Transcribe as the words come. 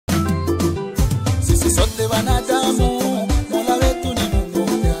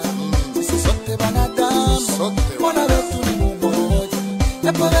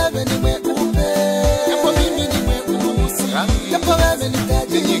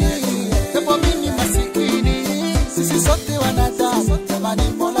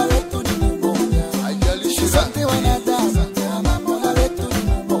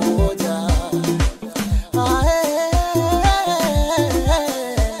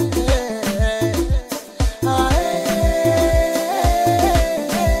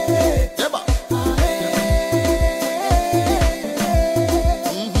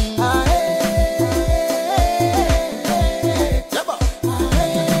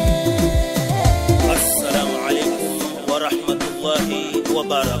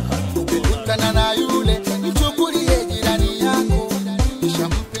barabara. Ukikutana na yule mchukulie jirani yako.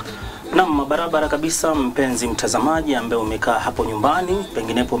 Naam, barabara kabisa mpenzi mtazamaji ambaye umekaa hapo nyumbani,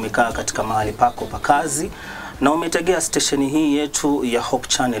 penginepo umekaa katika mahali pako pa kazi na umetegea stesheni hii yetu ya Hope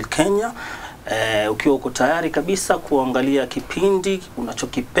Channel Kenya. Ukiwa uko tayari kabisa kuangalia kipindi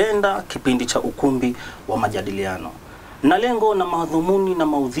unachokipenda, kipindi cha Ukumbi wa Majadiliano. Na lengo na madhumuni na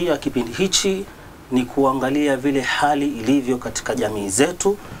maudhui ya kipindi hichi ni kuangalia vile hali ilivyo katika jamii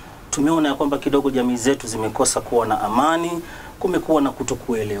zetu. Tumeona ya kwamba kidogo jamii zetu zimekosa kuwa na amani, kumekuwa na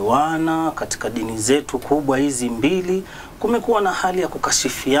kutokuelewana katika dini zetu kubwa hizi mbili, kumekuwa na hali ya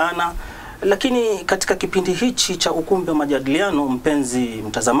kukashifiana. Lakini katika kipindi hichi cha Ukumbi wa Majadiliano, mpenzi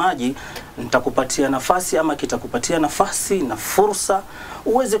mtazamaji, nitakupatia nafasi ama kitakupatia nafasi na fursa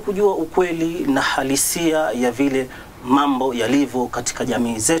uweze kujua ukweli na halisia ya vile mambo yalivyo katika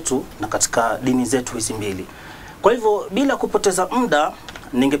jamii zetu na katika dini zetu hizi mbili. Kwa hivyo bila kupoteza muda,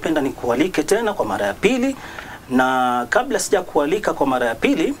 ningependa nikualike tena kwa mara ya pili, na kabla sija kualika kwa mara ya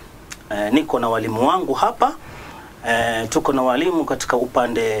pili, niko na walimu wangu hapa. Tuko na walimu katika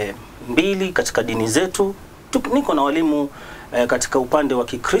upande mbili katika dini zetu. Niko na walimu katika upande wa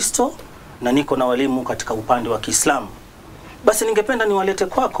Kikristo na niko na walimu katika upande wa Kiislamu. Basi ningependa niwalete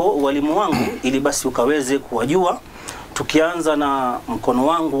kwako walimu wangu ili basi ukaweze kuwajua. Tukianza na mkono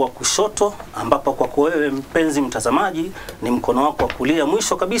wangu wa kushoto, ambapo kwako wewe mpenzi mtazamaji ni mkono wako wa kulia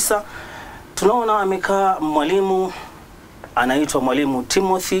mwisho kabisa. Tunaona amekaa mwalimu anaitwa Mwalimu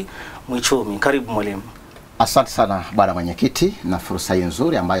Timothy Mwichumi. Karibu mwalimu. Asante sana bwana mwenyekiti na fursa hii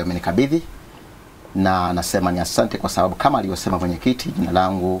nzuri ambayo umenikabidhi. Na nasema ni asante kwa sababu kama alivyosema mwenyekiti, jina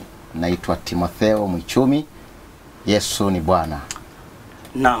langu naitwa Timotheo Mwichumi. Yesu ni Bwana.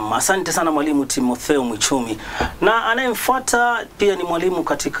 Naam, asante sana mwalimu Timotheo Mwichumi. Na anayemfuata pia ni mwalimu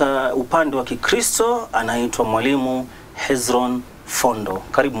katika upande wa Kikristo, anaitwa Mwalimu Hezron Fondo.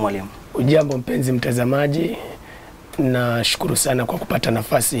 Karibu mwalimu. Ujambo mpenzi mtazamaji, nashukuru sana kwa kupata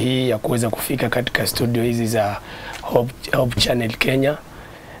nafasi hii ya kuweza kufika katika studio hizi za Hope Channel Kenya.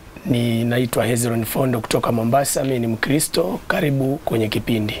 Naitwa Hezron Fondo kutoka Mombasa, mimi ni Mkristo. Karibu kwenye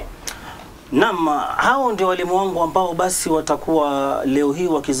kipindi. Naam, hao ndio walimu wangu ambao basi watakuwa leo hii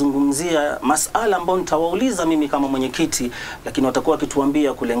wakizungumzia masala ambayo nitawauliza mimi kama mwenyekiti, lakini watakuwa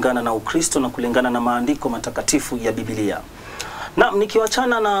wakituambia kulingana na Ukristo na kulingana na maandiko matakatifu ya Biblia. Naam,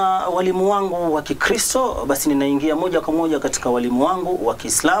 nikiwachana na walimu wangu wa Kikristo, basi ninaingia moja kwa moja katika walimu wangu wa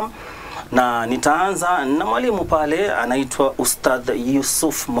Kiislamu, na nitaanza na mwalimu pale anaitwa Ustadh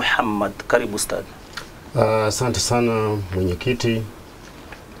Yusuf Muhammad. Karibu Ustadh. Asante sana mwenyekiti.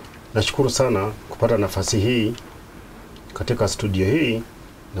 Nashukuru sana kupata nafasi hii katika studio hii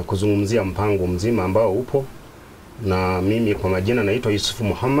na kuzungumzia mpango mzima ambao upo. Na mimi kwa majina naitwa Yusuf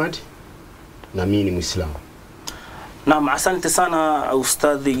Muhammad na mimi ni Muislamu. Naam, asante sana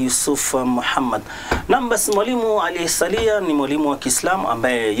Ustadh Yusuf Muhammad. Naam, basi mwalimu aliyesalia ni mwalimu wa Kiislamu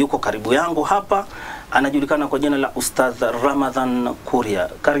ambaye yuko karibu yangu hapa, anajulikana kwa jina la Ustadh Ramadhan Kuria.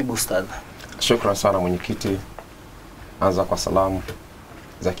 Karibu Ustadh. Shukrani sana mwenyekiti. Anza kwa salamu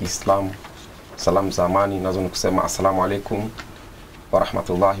za Kiislamu, salamu za amani, nazo ni kusema assalamu alaikum wa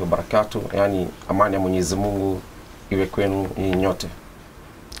rahmatullahi wa barakatuh, yani amani ya Mwenyezi Mungu iwe kwenu nyinyi nyote.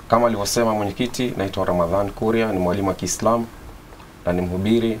 Kama alivyosema mwenyekiti, naitwa Ramadhan Kuria, ni mwalimu wa Kiislamu na ni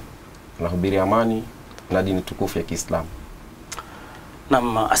mhubiri, nahubiri amani na dini tukufu ya Kiislamu.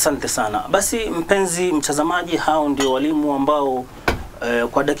 Naam, asante sana. Basi mpenzi mtazamaji, hao ndio walimu ambao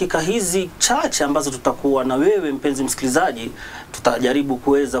kwa dakika hizi chache ambazo tutakuwa na wewe mpenzi msikilizaji, tutajaribu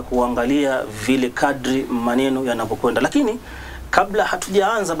kuweza kuangalia vile kadri maneno yanapokwenda. Lakini kabla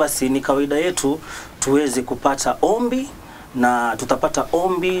hatujaanza, basi ni kawaida yetu tuweze kupata ombi, na tutapata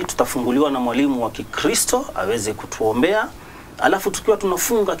ombi, tutafunguliwa na mwalimu wa Kikristo aweze kutuombea. Alafu tukiwa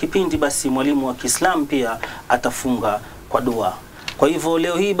tunafunga kipindi, basi mwalimu wa Kiislamu pia atafunga kwa dua. Kwa hivyo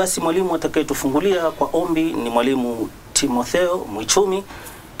leo hii basi mwalimu atakayetufungulia kwa ombi ni mwalimu Timotheo Mwichumi.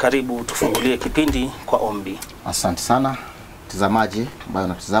 Karibu tufungulie kipindi kwa ombi. Asante sana mtazamaji ambaye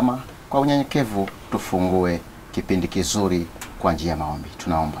unatazama, kwa unyenyekevu tufungue kipindi kizuri kwa njia ya maombi.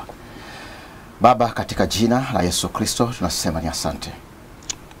 Tunaomba. Baba, katika jina la Yesu Kristo tunasema ni asante.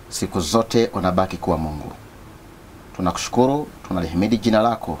 Siku zote unabaki kuwa Mungu. Tunakushukuru, tunalihimidi jina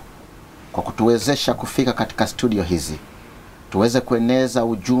lako kwa kutuwezesha kufika katika studio hizi, tuweze kueneza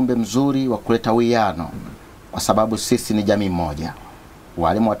ujumbe mzuri wa kuleta uwiano, kwa sababu sisi ni jamii moja.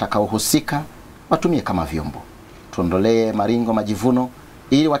 Walimu watakaohusika watumie kama vyombo. Tuondolee maringo, majivuno,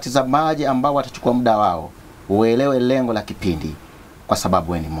 ili watazamaji ambao watachukua muda wao uelewe lengo la kipindi, kwa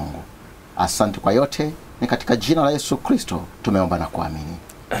sababu wewe ni Mungu. Asante kwa yote, ni katika jina la Yesu Kristo tumeomba na kuamini.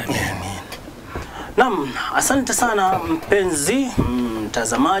 Amen. Naam, Naam, asante sana mpenzi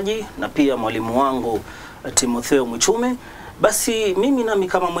mtazamaji na pia mwalimu wangu Timotheo Mwichume. Basi mimi nami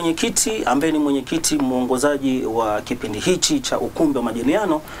kama mwenyekiti ambaye ni mwenyekiti mwongozaji wa kipindi hichi cha Ukumbi wa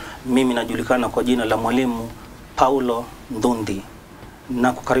Majadiliano, mimi najulikana kwa jina la Mwalimu Paulo Ndundi,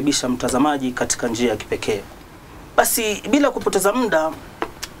 na kukaribisha mtazamaji katika njia ya kipekee. Basi bila kupoteza muda,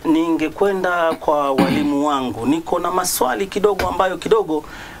 ningekwenda kwa walimu wangu. Niko na maswali kidogo ambayo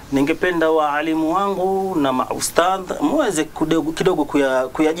ningependa waalimu wangu na maustadh muweze kidogo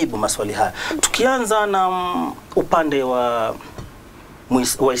kuyajibu maswali haya. Tukianza na upande wa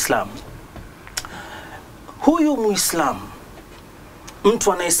Waislamu. Huyu Muislamu,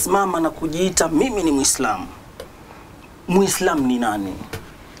 mtu anayesimama na kujiita mimi ni Muislamu, Muislamu ni nani?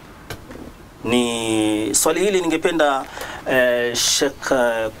 Ni swali hili ningependa Sheikh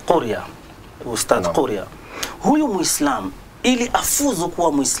Quria, Ustadh Quria, huyu Muislamu ili afuzu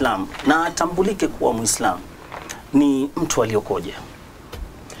kuwa Muislamu na atambulike kuwa Muislamu ni mtu aliyokoje?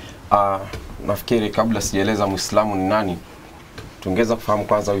 Nafikiri kabla sijaeleza Muislamu ni nani, tungeweza kufahamu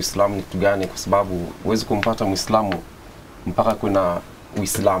kwanza Uislamu ni kitu gani, kwa sababu huwezi kumpata Muislamu mpaka kuna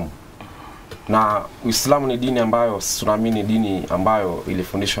Uislamu. Na Uislamu ni dini ambayo tunaamini, dini ambayo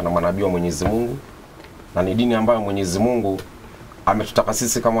ilifundishwa na manabii wa Mwenyezi Mungu, na ni dini ambayo Mwenyezi Mungu ametutaka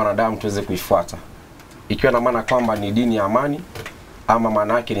sisi kama wanadamu tuweze kuifuata, ikiwa na maana kwamba ni dini ya amani, ama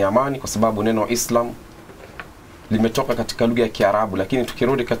maana yake ni amani kwa sababu neno Islam limetoka katika lugha ya Kiarabu, lakini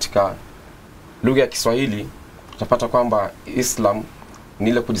tukirudi katika lugha ya Kiswahili tutapata kwamba Islam ni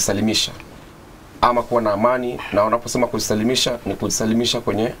ile kujisalimisha ama kuwa na amani, na unaposema kujisalimisha ni kujisalimisha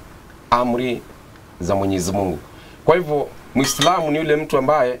kwenye amri za Mwenyezi Mungu. Kwa hivyo Muislamu ni yule mtu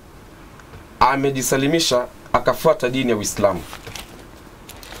ambaye amejisalimisha akafuata dini ya Uislamu.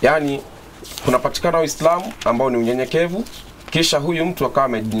 Yaani kunapatikana Uislamu ambao ni unyenyekevu, kisha huyu mtu akawa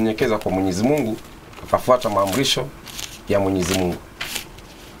amejinyenyekeza kwa Mwenyezi Mungu, akafuata maamrisho ya Mwenyezi Mungu.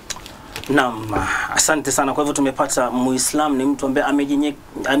 Naam, asante sana. Kwa hivyo tumepata Muislamu ni mtu ambaye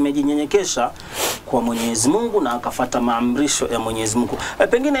amejinyenyekesha kwa Mwenyezi Mungu na akafuata maamrisho ya Mwenyezi Mungu.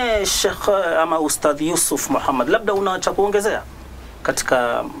 Pengine Sheikh ama Ustadh Yusuf Muhammad, labda una cha kuongezea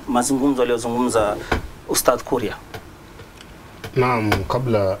katika mazungumzo aliyozungumza Ustadh Quria? Naam,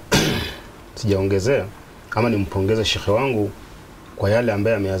 kabla sijaongezea ama nimpongeze shekhe wangu kwa yale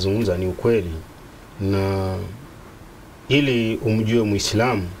ambaye ameyazungumza, ni ukweli, na ili umjue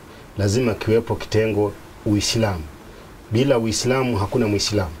Muislamu lazima kiwepo kitengo Uislamu. Bila Uislamu hakuna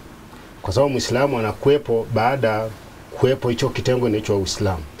Muislamu, kwa sababu Muislamu anakuwepo baada kuwepo hicho kitengo inaitwa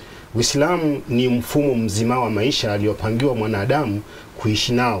Uislamu. Uislamu ni mfumo mzima wa maisha aliyopangiwa mwanadamu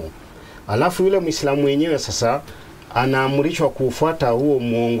kuishi nao. Alafu yule Muislamu mwenyewe sasa anaamrishwa kufuata huo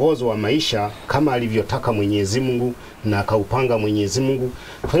muongozo wa maisha kama alivyotaka Mwenyezi Mungu na akaupanga Mwenyezi Mungu.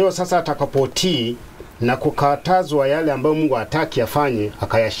 Kwa hiyo sasa atakapotii na kukatazwa yale ambayo Mungu hataki afanye,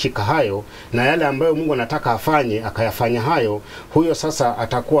 akayashika hayo, na yale ambayo Mungu anataka afanye akayafanya hayo, huyo sasa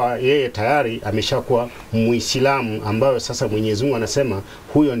atakuwa yeye tayari ameshakuwa Muislamu, ambayo sasa Mwenyezi Mungu anasema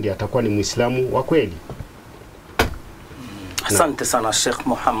huyo ndiye atakuwa ni Muislamu wa kweli. Asante sana Sheikh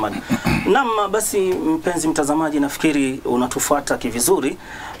Muhammad. Naam, basi mpenzi mtazamaji, nafikiri unatufuata kivizuri,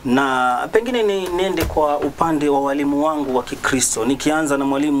 na pengine niende kwa upande wa walimu wangu wa Kikristo, nikianza na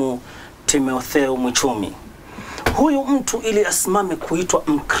mwalimu Timotheo Mwichume. Huyu mtu ili asimame kuitwa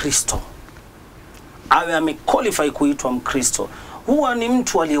Mkristo, awe amequalify kuitwa Mkristo, huwa ni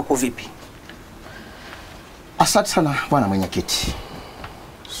mtu aliyeko vipi? Asante sana bwana mwenyekiti.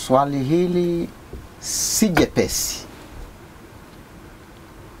 Swali hili si jepesi.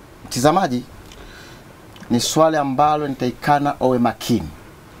 Mtazamaji, ni swali ambalo nitaikana owe makini.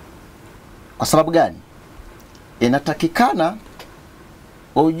 Kwa sababu gani? Inatakikana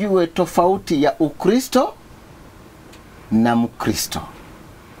ujue tofauti ya Ukristo na Mkristo.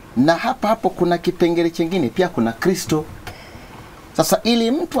 Na hapo kuna kipengele kingine pia, kuna Kristo. Sasa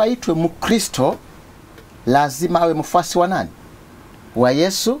ili mtu aitwe Mkristo lazima awe mfuasi wa nani? Wa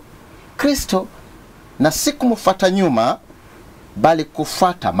Yesu Kristo, na si kumfuata nyuma, bali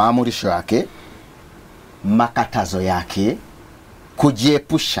kufuata maamrisho yake, makatazo yake,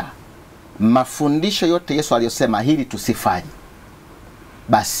 kujiepusha mafundisho yote Yesu aliyosema hili tusifanye.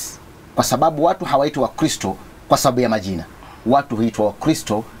 Basi kwa sababu watu hawaitwa Wakristo kwa sababu ya majina, watu huitwa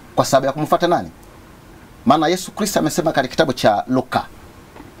Wakristo kwa sababu ya kumfuata nani? Maana Yesu Kristo amesema katika kitabu cha Luka,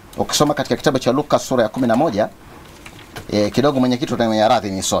 ukisoma katika kitabu cha Luka sura ya 11, kidogo mwenyekiti utaniambia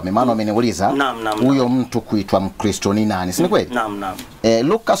radhi nisome, maana ameniuliza huyo mtu kuitwa Mkristo ni nani, si kweli? Naam.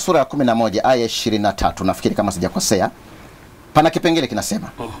 Luka sura ya 11 aya 23, nafikiri kama sijakosea, pana kipengele kinasema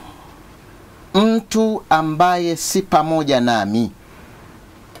mtu ambaye si pamoja nami.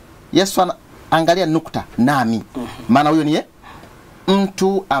 Yesu Angalia nukta nami. Maana huyo ni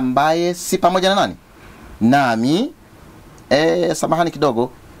mtu ambaye si pamoja na nani? Nami. Samahani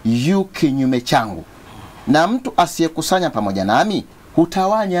kidogo, yu kinyume changu. Na mtu asiyekusanya pamoja nami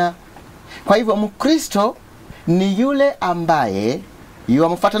hutawanya. Kwa hivyo Mkristo ni yule ambaye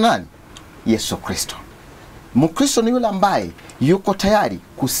yuamfuata nani? Yesu Kristo. Mkristo ni yule ambaye yuko tayari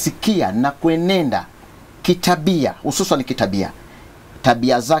kusikia na kuenenda kitabia, hususan kitabia.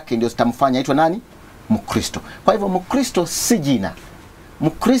 Tabia zake ndio zitamfanya aitwe nani? Mkristo. Kwa hivyo Mkristo si jina.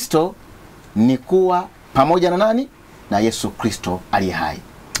 Mkristo ni kuwa pamoja na nani? Na Yesu Kristo aliye hai.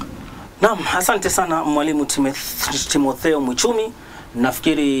 Naam, asante sana mwalimu Timotheo Mwichumi.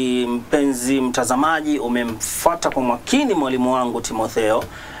 Nafikiri mpenzi mtazamaji umemfuata kwa makini mwalimu wangu Timotheo.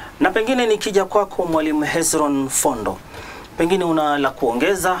 Na pengine nikija kwako mwalimu Hezron Fondo, pengine una la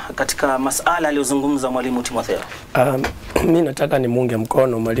kuongeza katika masala aliyozungumza mwalimu Timotheo? Mimi nataka nimuunge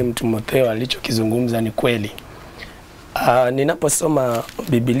mkono mwalimu Timotheo, alichokizungumza ni kweli. Ninaposoma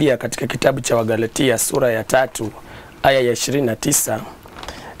Biblia katika kitabu cha Wagalatia sura ya 3 aya ya 29,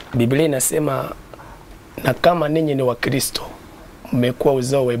 Biblia inasema, na kama ninyi ni wa Kristo, mmekuwa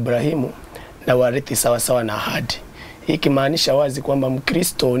uzao wa Ibrahimu na warithi sawa sawa na ahadi. Hii kimaanisha wazi kwamba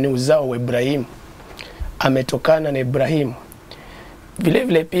Mkristo ni uzao wa Ibrahimu, ametokana na Ibrahimu. Vile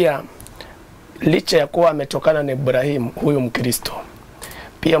vile pia, licha ya kuwa ametokana na Ibrahimu, huyu Mkristo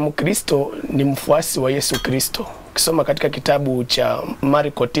pia, Mkristo ni mfuasi wa Yesu Kristo. Ukisoma katika kitabu cha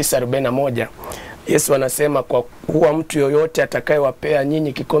Marko 9:41, Yesu anasema, kwa kuwa mtu yoyote atakayewapea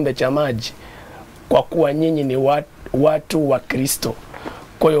nyinyi kikombe cha maji, kwa kuwa nyinyi ni watu wa Kristo.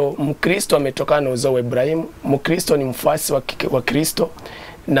 Kwa hiyo Mkristo ametokana na uzao wa Ibrahimu, Mkristo ni mfuasi wa Kristo,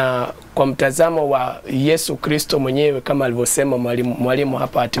 na kwa mtazamo wa Yesu Kristo mwenyewe kama alivyosema mwalimu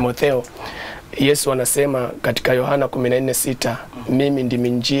hapa Timotheo, Yesu anasema katika Yohana 14:6, mimi ndimi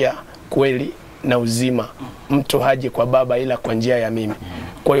njia, kweli na uzima, mtu haji kwa Baba ila kwa njia ya mimi.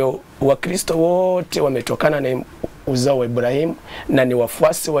 Kwa hiyo Wakristo wote wametokana na uzao wa Ibrahimu na ni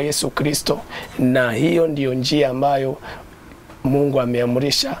wafuasi wa Yesu Kristo, na hiyo ndiyo njia ambayo Mungu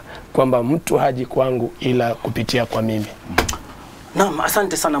ameamrisha kwamba mtu haji kwangu ila kupitia kwa mimi. Naam,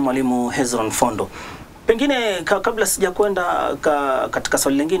 asante sana mwalimu Hezron Fondo. Pengine kabla sijakwenda katika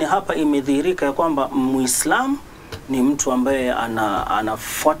swali lingine hapa, imedhihirika ya kwamba Muislamu ni mtu ambaye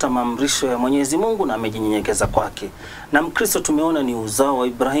anafuata maamrisho ya Mwenyezi Mungu na amejinyenyekeza kwake. Na Mkristo tumeona ni uzao wa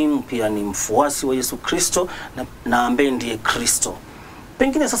Ibrahimu, pia ni mfuasi wa Yesu Kristo na ambaye ndiye Kristo.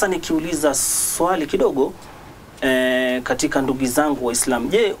 Pengine sasa nikiuliza swali kidogo katika ndugu zangu Waislamu,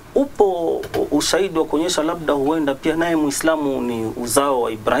 je, upo ushahidi wa kuonyesha labda huenda pia naye Muislamu ni uzao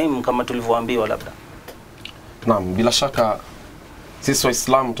wa Ibrahimu kama tulivyoambiwa labda? Naam, bila shaka sisi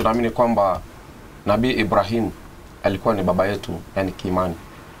Waislamu tunaamini kwamba Nabii Ibrahim alikuwa ni baba yetu, yani kiimani.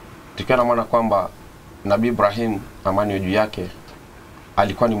 Tukiwa na maana kwamba Nabii Ibrahim, amani juu yake,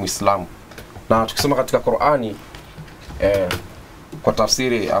 alikuwa ni Muislamu. Na tukisoma katika Qur'ani kwa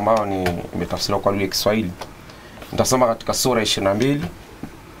tafsiri ambayo ni imetafsiriwa kwa lugha ya Kiswahili, nitasoma katika sura 22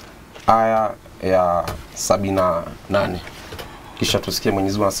 aya ya 78. Kisha tusikie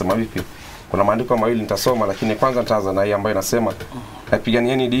Mwenyezi Mungu anasema vipi. Kuna maandiko mawili nitasoma, lakini kwanza nitaanza na hii ambayo inasema,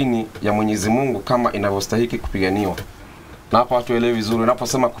 napiganieni dini ya Mwenyezi Mungu kama inavyostahili kupiganiwa. Na hapa watu elewe vizuri,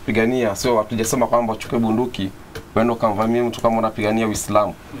 unaposema kupigania sio hatujasema kwamba uchukue bunduki uende ukamvamia mtu kama unapigania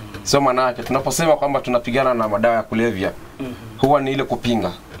Uislamu. Sio maana yake. Tunaposema kwamba tunapigana na madawa ya kulevya, huwa ni ile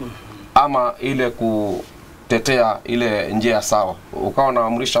kupinga ama ile kutetea ile njia sawa. Ukawa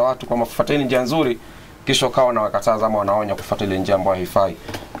unaamrisha watu kwamba fuateni njia nzuri, kisha ukawa na wakataza ama wanaonya kufuata ile njia ambayo haifai.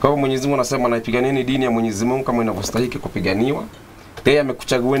 Kwa hivyo Mwenyezi Mungu anasema, naipiganieni dini ya Mwenyezi Mungu kama inavyostahili kupiganiwa. Yeye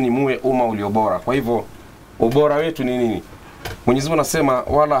amekuchagueni muwe umma ulio bora. Kwa hivyo ubora wetu ni nini? Mwenyezi Mungu anasema,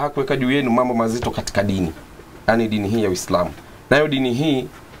 wala hakuweka juu yenu mambo mazito katika dini, yani dini hii ya Uislamu. Nayo dini hii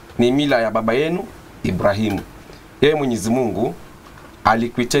ni mila ya baba yenu Ibrahimu. Yeye Mwenyezi Mungu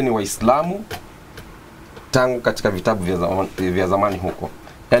alikuiteni Waislamu tangu katika vitabu vya zamani huko.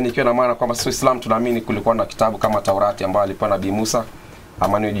 Yani ikiwa na maana kwamba sisi Waislamu tunaamini kulikuwa na kitabu kama Taurati ambayo alipewa Nabii Musa,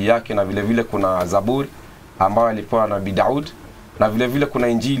 amani juu yake, na vile vile kuna Zaburi ambayo alipewa Nabii Daud, na vile vile kuna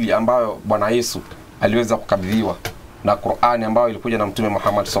Injili ambayo Bwana Yesu aliweza kukabidhiwa, na Qur'ani ambayo ilikuja na Mtume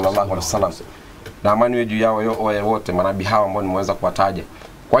Muhammad sallallahu alaihi wasallam, na amani juu yao wote manabii hao ambao nimeweza kuwataja.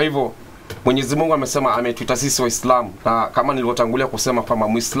 Kwa hivyo Mwenyezi Mungu amesema ametuita sisi Waislamu, na kama nilivyotangulia kusema kwamba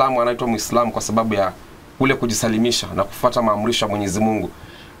Muislamu anaitwa Muislamu kwa sababu ya kule kujisalimisha na kufuata maamrisho ya Mwenyezi Mungu.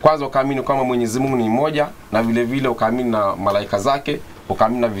 Kwanza ukaamini kwamba Mwenyezi Mungu ni mmoja, na vile vile ukaamini na malaika zake,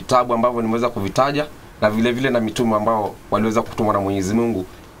 ukaamini na vitabu ambavyo nimeweza kuvitaja, na vile vile na mitume ambao waliweza kutumwa na Mwenyezi Mungu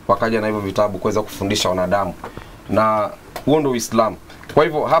wakaja na hivyo vitabu kuweza kufundisha wanadamu. Na huo ndio Uislamu. Kwa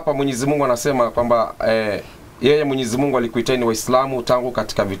hivyo hapa Mwenyezi Mungu anasema kwamba yeye Mwenyezi Mungu alikuiteni Waislamu tangu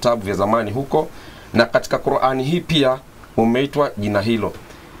katika vitabu vya zamani huko, na katika Qur'ani hii pia umeitwa jina hilo,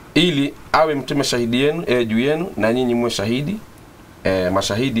 ili awe mtume shahidi yenu juu yenu, na nyinyi mwe shahidi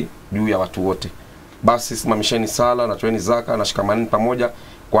mashahidi juu ya watu wote. Basi simamisheni sala na toeni zaka na shikamaneni pamoja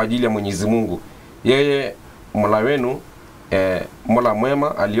kwa ajili ya Mwenyezi Mungu. Yeye Mola wenu Mola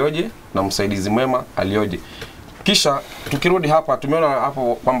mwema alioje na msaidizi mwema alioje. Kisha tukirudi hapa tumeona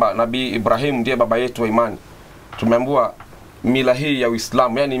hapo kwamba Nabii Ibrahim ndiye baba yetu wa imani. Tumeambiwa mila hii ya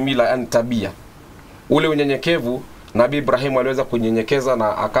Uislamu, yani mila, yani tabia, ule unyenyekevu, Nabii Ibrahim aliweza kunyenyekeza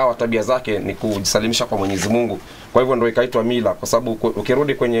na akawa tabia zake ni kujisalimisha kwa Mwenyezi Mungu. Kwa hivyo ndio ikaitwa mila, kwa sababu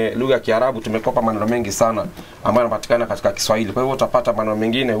ukirudi kwenye lugha ya Kiarabu tumekopa maneno mengi sana ambayo yanapatikana katika Kiswahili. Kwa hivyo utapata maneno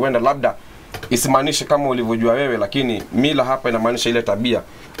mengine huenda labda isimaanishe kama ulivyojua wewe, lakini mila hapa inamaanisha ile tabia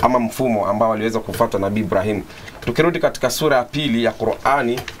ama mfumo ambao aliweza kufuata Nabii Ibrahim. Tukirudi katika sura ya pili ya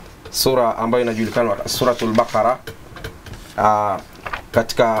Qur'ani, sura ambayo inajulikana Suratul Baqara,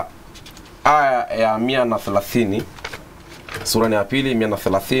 katika aya ya 130, sura ya pili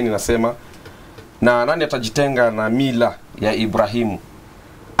 130 nasema, na nani atajitenga na mila ya Ibrahimu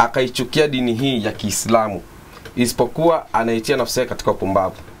akaichukia dini hii ya Kiislamu isipokuwa anaitia nafsi yake katika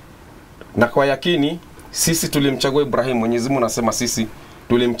upumbavu. Na kwa yakini sisi tulimchagua Ibrahimu, Mwenyezi Mungu anasema sisi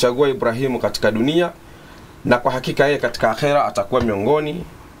tulimchagua Ibrahimu katika dunia, na kwa hakika yeye katika akhera atakuwa miongoni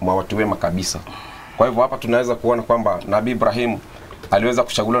mwa watu wema kabisa. Kwa hivyo hapa tunaweza kuona kwamba Nabii Ibrahimu aliweza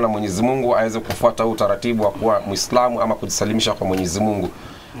kuchaguliwa na Mwenyezi Mungu aweze kufuata utaratibu wa kuwa Muislamu ama kujisalimisha kwa Mwenyezi Mungu.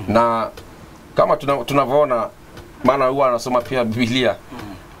 Na kama tunavyoona, maana huwa anasoma pia Biblia,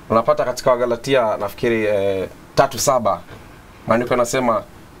 unapata katika Wagalatia nafikiri 3:7 maandiko yanasema,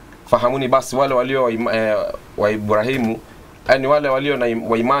 fahamuni basi wale walio wa Ibrahimu, yani wale walio na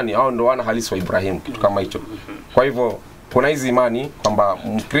wa imani au ndio wana halisi wa Ibrahimu, kitu kama hicho. Kwa hivyo kuna hizi imani kwamba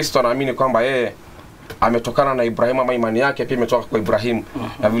Mkristo anaamini kwamba yeye ametokana na Ibrahimu ama imani yake pia imetoka kwa Ibrahimu.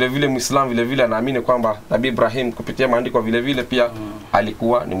 Na vile vile Muislamu vile vile anaamini kwamba Nabii Ibrahim kupitia maandiko vile vile pia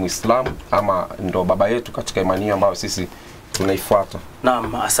alikuwa ni Muislamu ama ndo baba yetu katika imani hiyo ambayo sisi tunaifuata.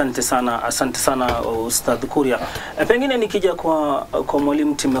 Naam, asante sana Ustadh Kuria. Pengine nikija kwa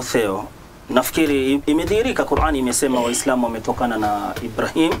mwalimu Timotheo, nafikiri imedhihirika Qur'ani imesema Waislamu wametokana na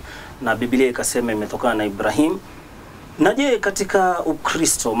Ibrahim na Biblia ikasema imetokana na Ibrahim. Na je, katika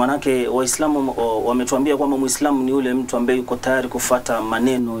Ukristo, manake Waislamu wametuambia kwamba Muislamu ni yule mtu ambaye yuko tayari kufuata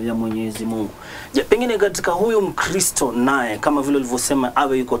maneno ya Mwenyezi Mungu. Je, pengine katika huyu Mkristo naye kama vile ulivyosema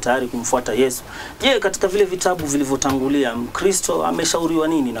awe yuko tayari kumfuata Yesu. Je, katika vile vitabu vilivyotangulia Mkristo ameshauriwa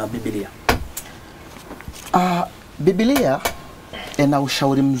nini na Biblia? Biblia ina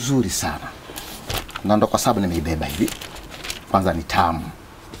ushauri mzuri sana. Na ndo kwa sababu nimeibeba hivi. Kwanza ni tamu.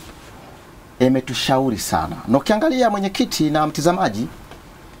 Imetushauri sana. Na ukiangalia mwenyekiti na mtazamaji,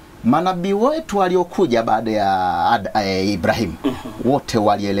 manabii wetu waliokuja baada ya Ibrahim wote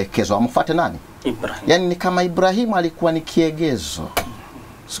walielekezwa wamfuate nani? Ibrahim. Yaani ni kama Ibrahim alikuwa ni kiegezo.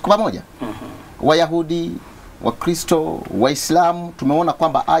 Siku pamoja. Wayahudi, Wakristo, Waislamu tumeona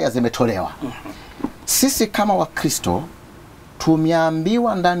kwamba aya zimetolewa. Sisi kama Wakristo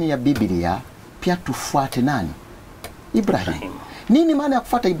tumeambiwa ndani ya Biblia pia tufuate nani? Ibrahim. Nini maana ya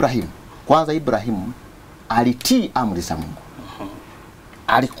kufuata Ibrahim? Kwanza Ibrahim alitii amri za Mungu.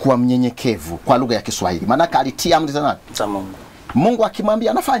 Alikuwa mnyenyekevu kwa lugha ya Kiswahili. Maana alitii amri za nani? Za Mungu. Mungu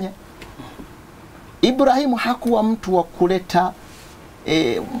akimwambia anafanya. Ibrahim hakuwa mtu wa kuleta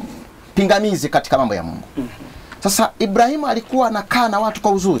pingamizi katika mambo ya Mungu. Sasa Ibrahim alikuwa anakaa na watu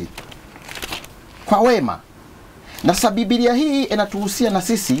kwa uzuri, kwa wema. Na sasa Biblia hii inatuhusia na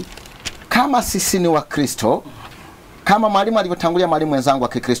sisi kama sisi ni Wakristo. Kama mwalimu alivyotangulia, mwalimu wenzangu wa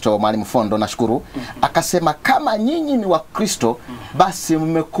Kikristo, mwalimu Fondo nashukuru, akasema kama nyinyi ni Wakristo basi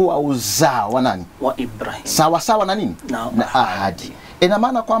mmekuwa uzao wa nani? Wa Ibrahim. Sawa sawa na nini? Na ahadi. Ina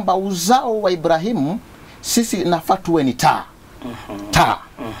maana kwamba uzao wa Ibrahimu sisi nafaa tuwe ni taa. Taa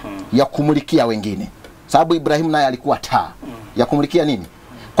ya kumulikia wengine. Sababu Ibrahimu naye alikuwa taa ya kumulikia nini?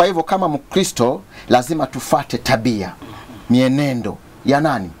 Kwa hivyo kama Mkristo lazima tufate tabia, mienendo ya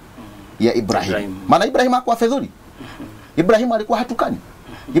nani? Ya Ibrahim. Maana Ibrahim hakuwa fedhuli. Ibrahim alikuwa hatukani.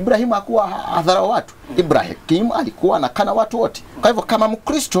 Ibrahim hakuwa hadhara watu. Ibrahim alikuwa anakana watu wote. Kwa hivyo kama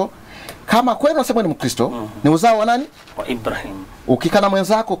Mkristo, kama kweli unasema ni Mkristo, ni uzao wa nani? Wa Ibrahim. Ukikana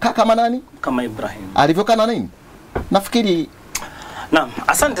mwenzako kama nani? Kama Ibrahim. Alivyokana nini? Nafikiri. Naam,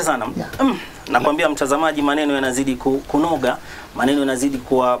 asante sana. Nakwambia mtazamaji, maneno yanazidi kunoga, maneno yanazidi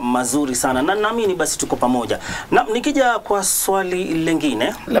kuwa mazuri sana. Na naamini basi tuko pamoja. Na nikija kwa swali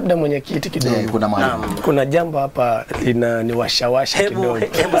lingine, labda mwenyekiti kidogo. Kuna jambo hapa ni washawasha kidogo.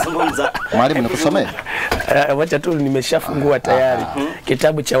 Hebu zungumza. Mwalimu nikusomee. Wacha tu nimeshafungua tayari.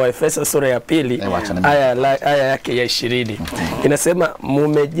 Kitabu cha Waefeso sura ya 2 aya yake ya 20. Inasema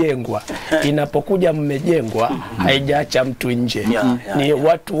mmejengwa. Inapokuja mmejengwa haijaacha mtu nje. Ni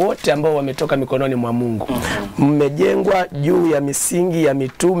watu wote ambao wametoka mikononi mwa Mungu. Mmejengwa juu ya misingi ya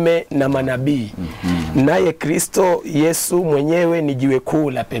mitume na manabii. Naye Kristo Yesu mwenyewe ni jiwe kuu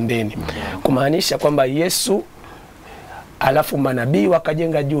la pembeni. Kumaanisha kwamba Yesu, alafu manabii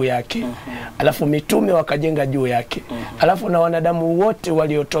wakajenga juu yake, alafu mitume wakajenga juu yake, alafu na wanadamu wote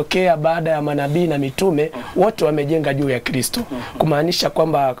waliotokea baada ya manabii na mitume wote wamejenga juu ya Kristo. Kumaanisha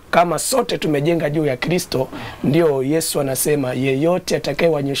kwamba kama sote tumejenga juu ya Kristo, ndio Yesu anasema yeyote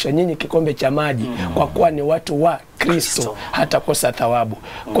atakayewanyosha nyinyi kikombe cha maji kwa kuwa ni watu wa Kristo hatakosa thawabu.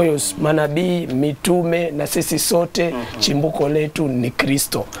 Kwa hiyo manabii, mitume na sisi sote chimbuko letu ni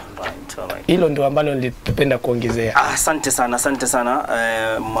Kristo. Hilo ndio ambalo nilipenda kuongezea. Asante sana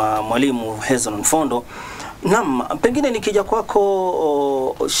mwalimu Hezron Fondo. Naam, pengine nikija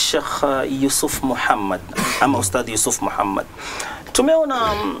kwako Sheikh Yusuf Muhammad ama Ustadh Yusuf Muhammad. Tumeona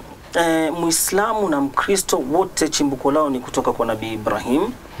Muislamu na Mkristo wote chimbuko lao ni kutoka kwa Nabii Ibrahim.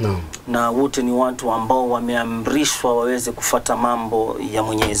 Na wote ni watu ambao wameamrishwa waweze kufata mambo ya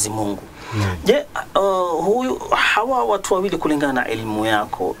Mwenyezi Mungu. Je, hawa watu wawili kulingana na elimu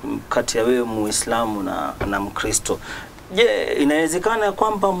yako kati ya wewe Muislamu na Mkristo, je, inawezekana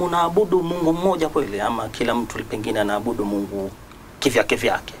kwamba mnaabudu Mungu mmoja kweli ama kila mtu pengine anaabudu Mungu kivyake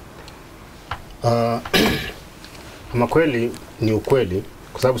vyake? Kama kweli ni ukweli,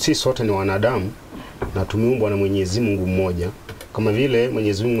 kwa sababu sisi sote ni wanadamu na tumeumbwa na Mwenyezi Mungu mmoja. Kama vile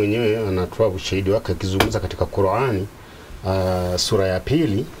Mwenyezi Mungu mwenyewe anatoa ushahidi wake akizungumza katika Qur'ani sura ya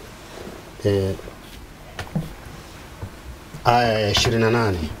 2 aya ya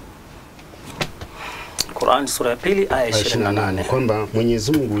 28. Qur'an sura ya 2 aya ya 28, kwamba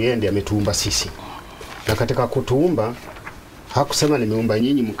Mwenyezi Mungu yeye ndiye ametuumba sisi. Na katika kutuumba hakusema nimeumba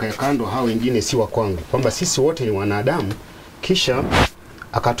nyinyi mkae kando, hao wengine si wa kwangu, kwamba sisi wote ni wanadamu. Kisha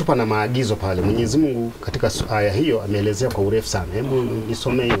akatupa na maagizo pale. Mwenyezi Mungu katika aya hiyo ameelezea kwa urefu sana. Hebu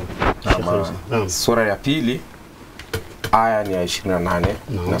nisome hiyo. Sura ya 2 aya ni ya 28.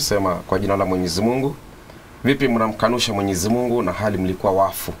 Nasema kwa jina la Mwenyezi Mungu, vipi mnamkanusha Mwenyezi Mungu na hali mlikuwa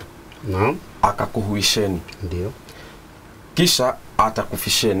wafu? Naam. Akakuhuisheni. Ndio. Kisha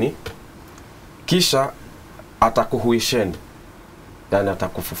atakufisheni. Kisha atakuhuisheni. Yani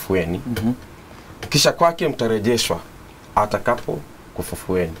atakufufueni. Kisha kwake mtarejeshwa atakapo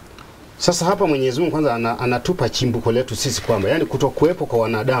kufufueni. Sasa hapa Mwenyezi Mungu kwanza anatupa chimbuko letu sisi kwamba yani kutokuwepo kwa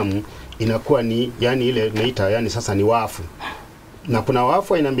wanadamu inakuwa ni yani ile inaita yani sasa ni wafu. Na kuna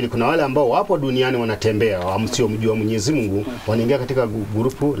wafu aina mbili, kuna wale ambao wapo duniani wanatembea, wamsiomjua Mwenyezi Mungu, wanaingia katika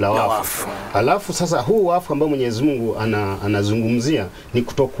grupu la wafu. Alafu sasa huu wafu ambao Mwenyezi Mungu anazungumzia ni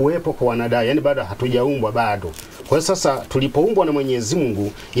kutokuwepo kwa wanadamu, yani bado hatujaumbwa bado. Kwa hiyo sasa tulipoumbwa na Mwenyezi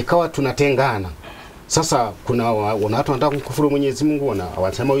Mungu ikawa tunatengana. Sasa kuna watu wanataka kukufuru Mwenyezi Mungu,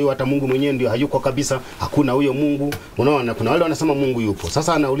 wanasema huyu hata Mungu mwenyewe ndio hayuko kabisa, hakuna huyo Mungu. Unaona, kuna wale wanasema Mungu yupo.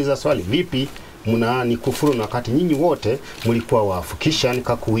 Sasa anauliza swali, vipi mnanikufuru na wakati nyinyi wote mlikuwa wafu? Kisha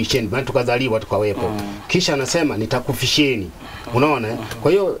nikakuisheni, maana tukazaliwa tukawepo. Kisha anasema nitakufisheni. Unaona?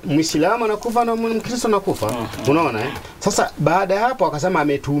 Kwa hiyo Muislamu anakufa na Mkristo anakufa. Unaona? Sasa baada ya hapo akasema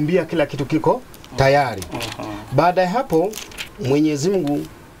ametuumbia kila kitu kiko tayari. Baada ya hapo Mwenyezi Mungu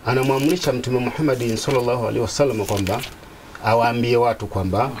anamwamrisha Mtume Muhammad sallallahu alaihi wasallam kwamba awaambie watu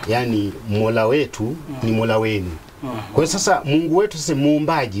kwamba yani Mola wetu ni Mola wenu. Kwa sasa Mungu wetu sisi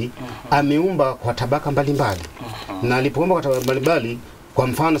muumbaji ameumba kwa tabaka mbalimbali. Na alipoumba kwa tabaka mbalimbali, kwa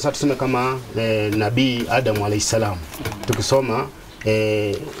mfano sasa tuseme kama Nabii Adam alayhisalam, tukisoma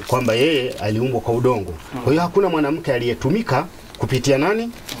kwamba yeye aliumbwa kwa udongo. Kwa hiyo hakuna mwanamke aliyetumika kupitia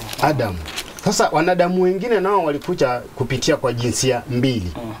nani? Adam. Sasa wanadamu wengine nao walikuja kupitia kwa jinsia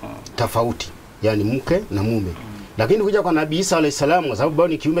mbili tofauti, yani mke na mume. Lakini kuja kwa Nabii Isa alayhisalam, kwa sababu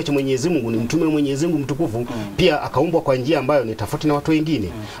ni kiumbe cha Mwenyezi Mungu, ni mtume wa Mwenyezi Mungu mtukufu, pia akaumbwa kwa njia ambayo ni tofauti na watu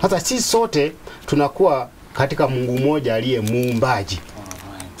wengine. Hata sisi sote tunakuwa katika Mungu mmoja aliye muumbaji.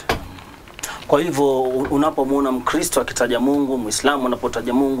 Kwa hivyo unapomwona Mkristo akitaja Mungu, Muislamu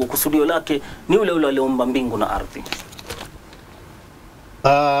anapotaja Mungu, kusudio lake ni yule yule aliyeumba mbingu na ardhi.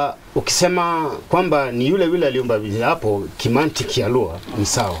 Ukisema kwamba ni yule yule aliumba, hapo kimantiki ya lugha ni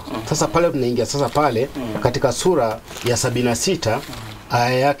sawa. Sasa pale tunaingia sasa pale katika sura ya 76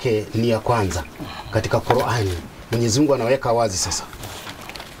 aya yake ni ya kwanza katika Qur'ani. Mwenyezi Mungu anaweka wazi sasa.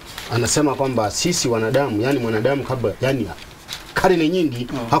 Anasema kwamba sisi wanadamu, yani mwanadamu kabla yani karne nyingi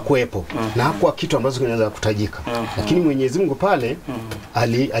hakuepo na hakuwa kitu ambacho kinaweza kutajika. Lakini Mwenyezi Mungu pale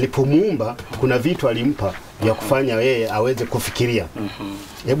alipomuumba kuna vitu alimpa ya kufanya yeye aweze kufikiria.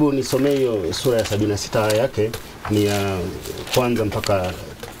 Hebu nisomee hiyo sura ya 76 aya yake ni ya kwanza mpaka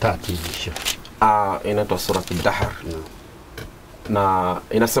 3 hivi. Inaitwa sura Ad-Dahr. Na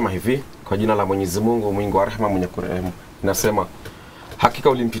inasema hivi: kwa jina la Mwenyezi Mungu mwingi wa rehema mwenye kurehemu. Inasema hakika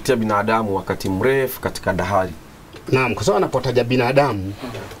ulimpitia binadamu wakati mrefu katika dahari. Naam, kwa sababu anapotaja binadamu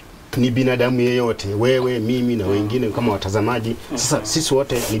ni binadamu yeyote, wewe, mimi na wengine kama watazamaji. Sasa sisi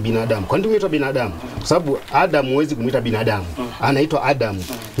wote ni binadamu. Kwa nini tunaitwa binadamu? Kwa sababu Adam huwezi kumuita binadamu. Anaitwa Adam.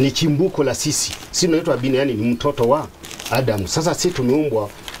 Ni chimbuko la sisi. Sisi tunaitwa yani ni mtoto wa Adam. Sasa sisi tumeumbwa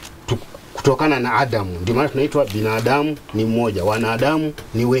kutokana na Adam. Ndio maana tunaitwa binadamu ni mmoja, wanadamu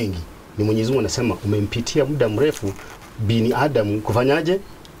ni wengi. Ni Mwenyezi Mungu anasema umempitia muda mrefu binadamu kufanyaje?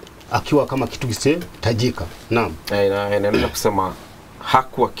 Akiwa kama kitu kisichotajika. Naam. Inaendelea kusema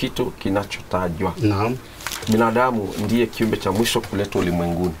hakuwa kitu kinachotajwa. Naam. Binadamu ndiye kiumbe cha mwisho kuletwa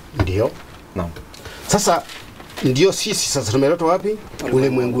ulimwenguni. Ndio. Naam. Sasa ndio sisi sasa tumeletwa wapi?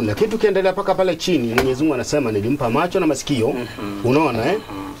 Ulimwenguni. Lakini tukiendelea paka pale chini, Mwenyezi Mungu anasema nilimpa macho na masikio. Unaona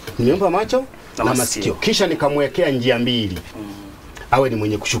nilimpa macho na masikio. Kisha nikamwekea njia mbili. Awe ni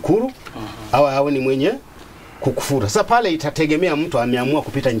mwenye kushukuru, awe ni mwenye kukufuru. Sasa pale itategemea mtu ameamua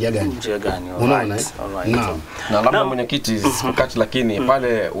kupita njia gani. Unaona Naam. Na labda mwenyekiti sikukati, lakini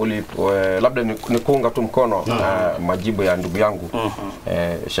pale labda ni kuunga tu mkono majibu ya ndugu yangu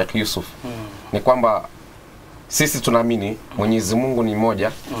Sheikh Yusuf. Ni kwamba sisi tunaamini Mwenyezi Mungu ni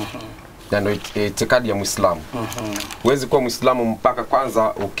mmoja. Na ndio itikadi ya Muislamu. Huwezi kuwa Muislamu mpaka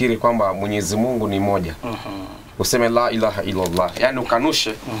kwanza ukiri kwamba Mwenyezi Mungu ni mmoja. Useme la ilaha illa Allah, yani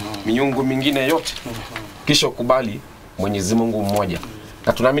ukanushe miungu mingine yote, kisha ukubali Mwenyezi Mungu mmoja.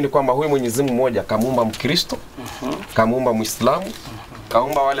 Na tunaamini kwamba huyu Mwenyezi Mungu mmoja kamuumba Mkristo, kamuumba Muislamu,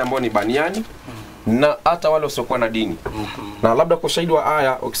 kaumba wale ambao ni baniani na hata wale wasiokuwa na dini. Na labda kwa shahidi wa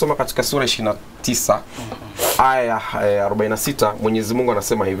aya ukisoma katika sura 29 aya 46, Mwenyezi Mungu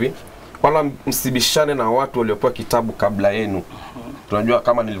anasema hivi: wala msibishane na watu waliopewa kitabu kabla yenu. Tunajua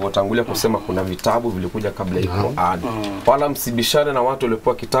kama nilivyotangulia kusema kuna vitabu vilikuja kabla ya Qur'an. Wala msibishane na watu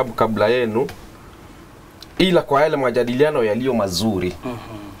waliopewa kitabu kabla yenu, ila kwa yale majadiliano yaliyo mazuri.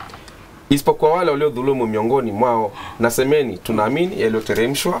 Isipokuwa wale waliodhulumu miongoni mwao, nasemeni tunaamini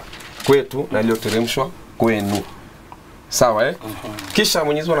yaliyoteremshwa kwetu na yaliyoteremshwa kwenu. Sawa Kisha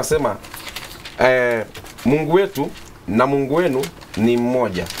Mwenyezi Mungu anasema Mungu wetu na Mungu wenu ni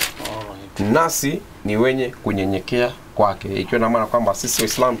mmoja. Nasi ni wenye kunyenyekea kwake. Ikiwa na maana kwamba sisi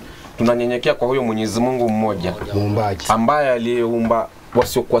Waislamu tunanyenyekea kwa huyo Mwenyezi Mungu mmoja, muumbaji, ambaye aliyeumba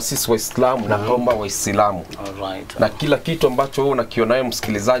wasiokuwa sisi Waislamu na kaumba Waislamu. Na kila kitu ambacho wewe unakiona wewe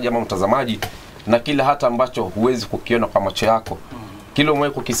msikilizaji ama mtazamaji, na kila hata ambacho huwezi kukiona kwa macho yako, kile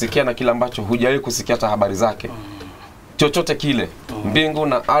umewahi kukisikia na kile ambacho hujawahi kusikia hata habari zake, chochote kile, mbingu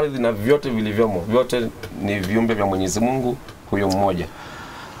na ardhi na vyote vilivyomo, vyote ni viumbe vya Mwenyezi Mungu huyo mmoja.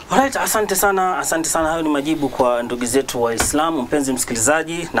 Alright, asante sana. Hayo ni majibu kwa ndugu zetu Waislamu, mpenzi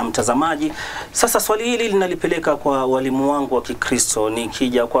msikilizaji na mtazamaji. Sasa swali hili linalipeleka kwa walimu wangu wa Kikristo,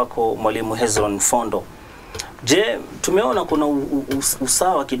 nikija kwako mwalimu Hezron Fondo. Je, tumeona kuna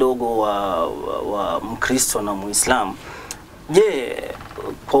usawa kidogo wa Mkristo na Muislamu. Je,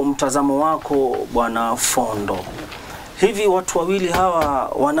 kwa mtazamo wako bwana Fondo, hivi watu wawili hawa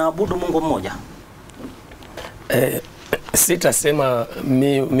wanaabudu Mungu mmoja? Sitasema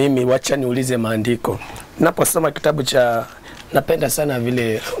mimi, wacha niulize maandiko. Naposoma kitabu cha, napenda sana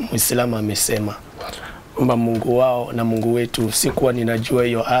vile Muislamu amesema kwamba Mungu wao na Mungu wetu. Sikuwa ninajua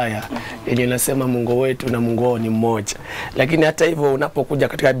hiyo aya ili nasema Mungu wetu na Mungu wao ni mmoja. Lakini hata hivyo unapokuja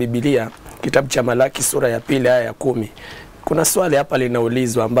katika Biblia, kitabu cha Malaki sura ya 2 aya ya 10, kuna swali hapa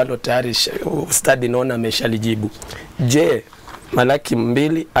linaulizwa ambalo tayari ustadi naona ameshalijibu. Je, Malaki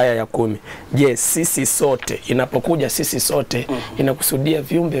 2 aya ya 10. Je, sisi sote, inapokuja sisi sote inakusudia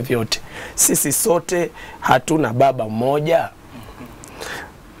viumbe vyote. Sisi sote hatuna baba mmoja?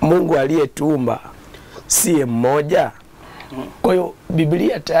 Mungu aliyetuumba siye mmoja? Kwa hiyo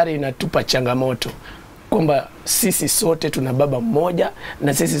Biblia tayari inatupa changamoto kwamba sisi sote tuna baba mmoja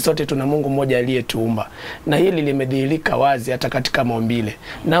na sisi sote tuna Mungu mmoja aliyetuumba. Na hili limedhihirika wazi hata katika maumbile.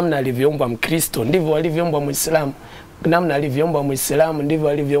 Namna alivyoumbwa Mkristo ndivyo alivyoumbwa Muislamu. Namna alivyoumbwa Muislamu ndivyo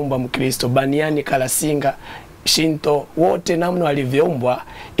alivyoumbwa Mkristo. Baniani, Kalasinga, Shinto, wote namna alivyoumbwa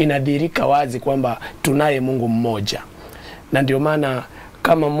inadhihirika wazi kwamba tunaye Mungu mmoja. Na ndio maana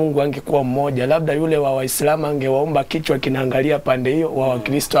kama Mungu angekuwa mmoja, labda yule wa Waislamu angewaomba kichwa kinaangalia pande hiyo, wa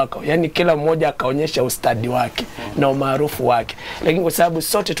Wakristo yani kila mmoja akaonyesha ustadi wake na umaarufu wake. Lakini kwa sababu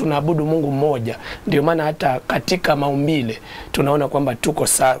sote tunaabudu Mungu mmoja, ndio maana hata katika maumbile tunaona kwamba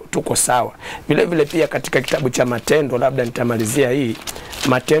tuko sawa. Vile vile pia katika kitabu cha Matendo, labda nitamalizia hii,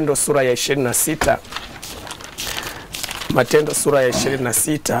 Matendo sura ya 26 Matendo sura ya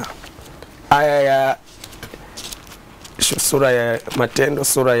 26 aya ya Matendo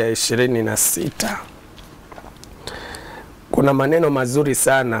sura ya 26 kuna maneno mazuri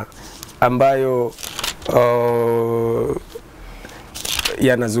sana ambayo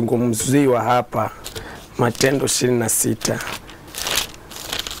yanazungumziwa hapa. Matendo 26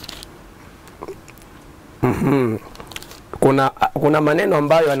 kuna maneno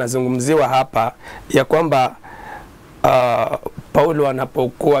ambayo yanazungumziwa hapa ya kwamba Paulo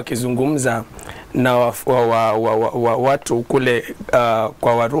anapokuwa akizungumza na watu kule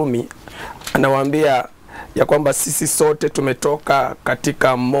kwa Warumi, anawaambia ya kwamba sisi sote tumetoka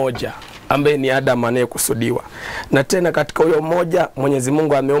katika mmoja ambaye ni Adam anayekusudiwa. Na tena katika huyo mmoja Mwenyezi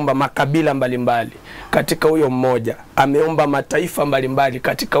Mungu ameumba makabila mbalimbali. Katika huyo mmoja ameumba mataifa mbalimbali.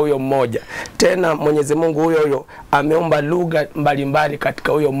 Katika huyo mmoja tena Mwenyezi Mungu huyo ameumba lugha mbalimbali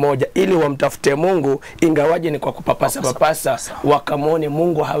katika huyo mmoja, ili wamtafute Mungu ingawaje ni kwa kupapasa wakamwone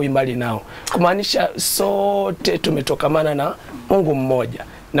Mungu hawi mbali nao. Kumaanisha sote tumetokamana na Mungu mmoja,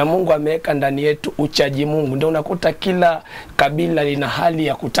 na Mungu ameweka ndani yetu uchaji Mungu. Ndio unakuta kila kabila lina hali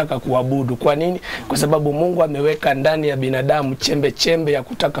ya kutaka kuabudu. Kwa nini? Kwa sababu Mungu ameweka ndani ya binadamu chembe chembe ya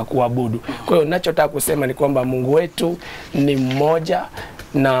kutaka kuabudu. Kwa hiyo ninachotaka kusema ni kwamba Mungu wetu ni mmoja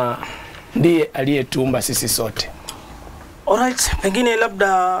na ndiye aliyetuumba sisi sote. Alright, pengine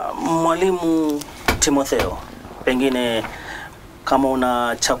labda mwalimu Timotheo, pengine kama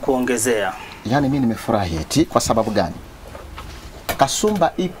una cha kuongezea. Yaani mimi nimefurahi eti kwa sababu gani?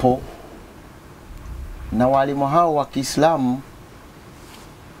 Kasumba ipo na walimu hao wa Kiislamu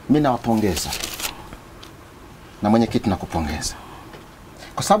mimi nawapongeza. Na mwenyekiti nakupongeza.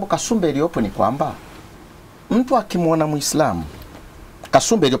 Kwa sababu kasumba iliyopo ni kwamba mtu akimuona Muislamu,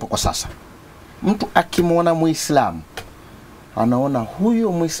 kasumba iliyopo kwa sasa, mtu akimuona Muislamu anaona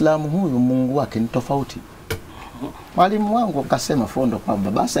huyo Muislamu huyu Mungu wake ni tofauti. Mwalimu wangu akasema fondo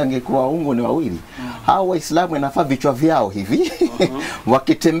kwamba basi angekuwa ungu ni wawili, hao Waislamu inafaa vichwa vyao hivi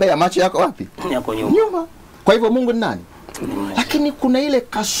wakitembea macho yako wapi? Yako nyuma. Kwa hivyo Mungu ni nani? Lakini kuna ile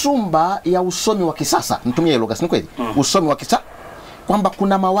kasumba ya usomi wa kisasa, nitumie lugha si kweli? Usomi wa kisasa kwamba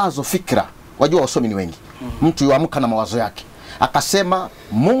kuna mawazo, fikra. Wajua usomi ni wengi. Mtu yuamka na mawazo yake akasema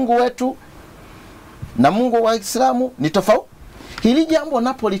Mungu wetu na Mungu wa Waislamu ni tofauti. Hili jambo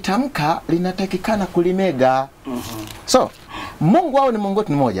napolitamka linatakikana kulimega. So, Mungu wao ni Mungu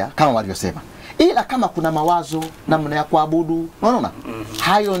wetu ni moja kama walivyosema. Ila kama kuna mawazo namna ya kuabudu, unaona?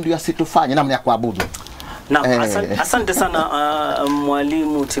 Hayo ndio asitufanye namna ya kuabudu. Na asante sana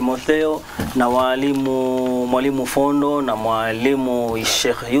mwalimu Timotheo na mwalimu Fondo na mwalimu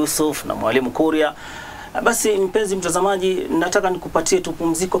Sheikh Yusuf na mwalimu Kuria. Basi mpenzi mtazamaji, nataka nikupatie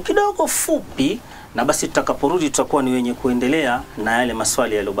tupumziko kidogo fupi, na basi tutakaporudi tutakuwa ni wenye kuendelea na yale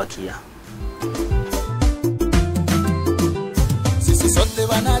maswali yaliyobakia. Sisi sote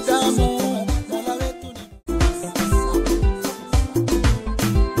wanadamu, Mola wetu ni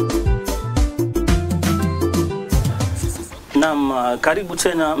Naam, karibu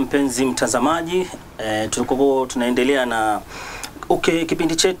tena mpenzi mtazamaji. Tulikuwa tunaendelea na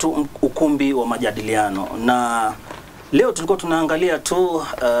kipindi chetu Ukumbi wa Majadiliano, na leo tulikuwa tunaangalia tu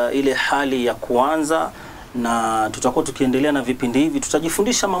ile hali ya kuanza, na tutakuwa tukiendelea na vipindi hivi,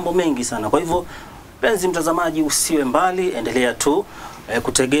 tutajifundisha mambo mengi sana. Kwa hivyo mpenzi mtazamaji, usiwe mbali, endelea tu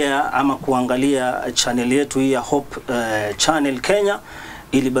kutegea ama kuangalia channel yetu hii ya Hope Channel Kenya,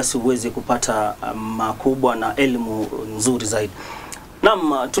 ili basi uweze kupata makubwa na elimu nzuri zaidi.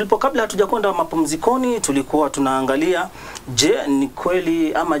 Naam, kabla hatujakwenda mapumzikoni tulikuwa tunaangalia, je, ni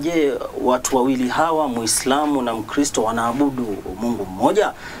kweli ama je watu wawili hawa Muislamu na Mkristo wanaabudu Mungu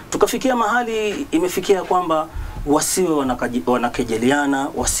mmoja? Tukafikia mahali imefikia kwamba wasiwe wanakejeliana,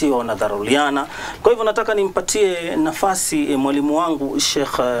 wasiwe wanadharuliana. Kwa hivyo nataka nimpatie nafasi mwalimu wangu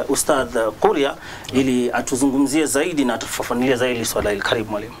Sheikh Ustadh Kuria ili atuzungumzie zaidi na atufafanulie zaidi swala hili.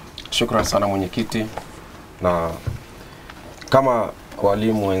 Karibu mwalimu. Shukrani sana mwenyekiti. Na kama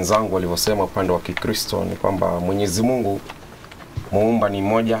walimu wenzangu walivyosema upande wa Kikristo ni kwamba Mwenyezi Mungu muumba ni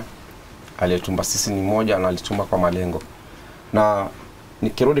mmoja, aliyetumba sisi ni mmoja na alituma kwa malengo. Na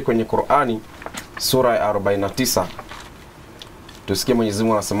nikirudi kwenye Qur'ani sura ya 49 tusikie Mwenyezi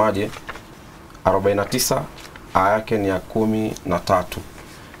Mungu anasemaje. 49 aya yake ni ya 13.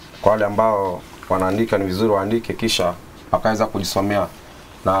 Kwa wale ambao wanaandika ni vizuri waandike kisha akaweza kujisomea.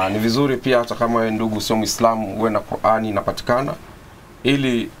 Na ni vizuri pia hata kama wewe ndugu sio Muislamu uwe na Qur'ani inapatikana,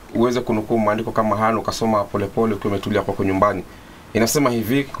 ili uweze kunukuu maandiko kama haya ukasoma polepole ukiwa umetulia kwako nyumbani. Inasema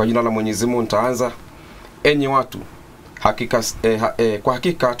hivi, kwa jina la Mwenyezi Mungu nitaanza. Enyi watu, kwa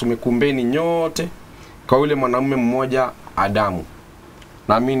hakika tumekumbeni nyote kwa yule mwanamume mmoja Adamu,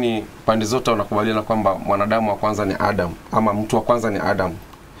 naamini pande zote wanakubaliana kwamba mwanadamu wa kwanza ni Adam, ama mtu wa kwanza ni Adam,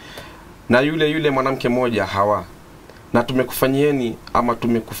 na yule mwanamke mmoja Hawa. Na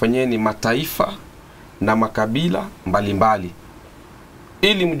tumekufanyeni mataifa na makabila mbalimbali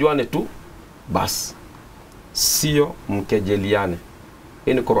ili mjuane tu basi, sio mkejeliane.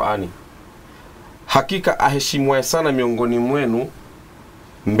 Hii ni Qur'ani. Hakika aheshimiwaye sana miongoni mwenu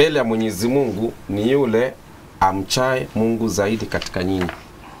mbele ya Mwenyezi Mungu ni yule amchaye Mungu zaidi katika nyinyi.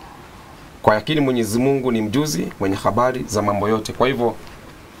 Kwa yakini Mwenyezi Mungu ni mjuzi mwenye habari za mambo yote. Kwa hivyo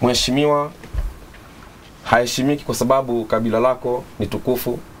mheshimiwa haheshimiki kwa sababu kabila lako ni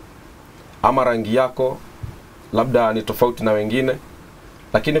tukufu ama rangi yako labda ni tofauti na wengine,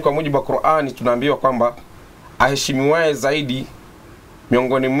 lakini kwa mujibu wa Qur'ani tunaambiwa kwamba aheshimiwaye zaidi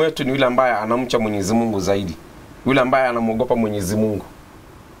miongoni mwetu ni yule ambaye anamcha Mwenyezi Mungu zaidi, yule ambaye anamuogopa Mwenyezi Mungu.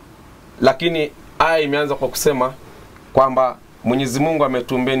 Lakini aya imeanza kwa kusema kwamba Mwenyezi Mungu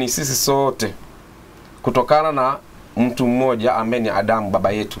ametuumbeni sisi sote kutokana na mtu mmoja ambaye ni Adamu,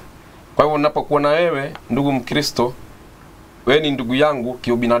 baba yetu. Kwa hivyo unapokuwa na wewe ndugu Mkristo, wewe ni ndugu yangu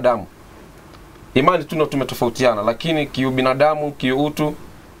kiubinadamu. Imani tu ndio tumetofautiana, lakini kiubinadamu, kiutu,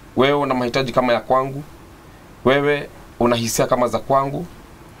 wewe una mahitaji kama ya kwangu, wewe una hisia kama za kwangu,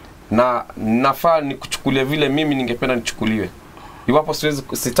 na nafaa nikuchukulie vile mimi ningependa nichukuliwe. Iwapo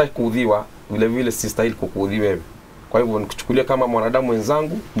sitaki kuudhiwa, vile vile sistahili kukuudhi wewe. Kwa hivyo nikuchukulie kama mwanadamu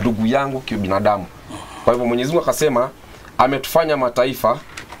wenzangu, ndugu yangu kiubinadamu. Kwa hivyo Mwenyezi Mungu akasema ametufanya mataifa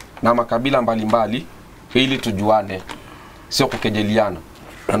na makabila mbalimbali ili tujuane, sio kukejeliana.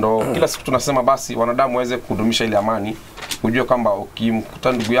 Ndio kila siku tunasema basi wanadamu waweze kudumisha ile amani, ujue kwamba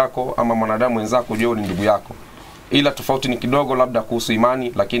ukimkuta ndugu yako ama mwanadamu wenzako ujue ni ndugu yako. Ila tofauti ni kidogo labda kuhusu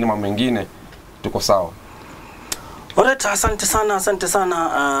imani, lakini mambo mengine tuko sawa. Alright, asante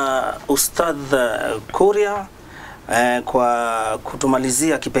sana Ustadh Kuria kwa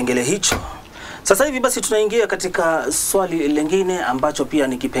kutumalizia kipengele hicho. Sasa hivi basi tunaingia katika swali lingine ambacho pia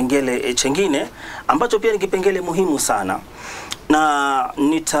ni kipengele chengine ambacho pia ni kipengele muhimu sana, na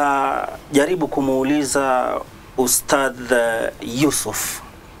nitajaribu kumuuliza Ustadh Yusuf.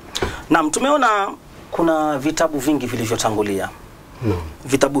 Naam, tumeona kuna vitabu vingi vilivyotangulia.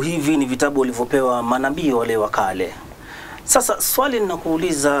 Vitabu hivi ni vitabu walivyopewa manabii wale wa kale. Sasa swali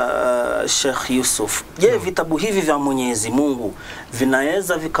ninakuuliza Sheikh Yusuf, je, vitabu hivi vya Mwenyezi Mungu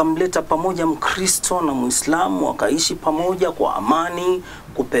vinaweza vikamleta pamoja Mkristo na Muislamu wakaishi pamoja kwa amani,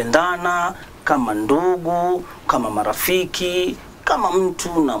 kupendana kama ndugu, kama marafiki, kama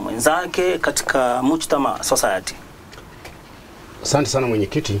mtu na mwenzake katika mujtama society? Asante sana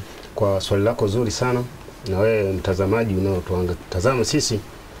mwenyekiti kwa swali lako zuri sana, na wewe mtazamaji unaotazama sisi,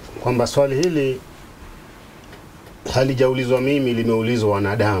 kwamba swali hili halijaulizwa mimi, limeulizwa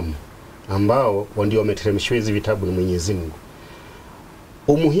wanadamu ambao ndio wameteremshwa hizi vitabu na Mwenyezi Mungu.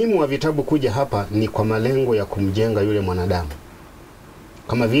 Umuhimu wa vitabu kuja hapa ni kwa malengo ya kumjenga yule mwanadamu,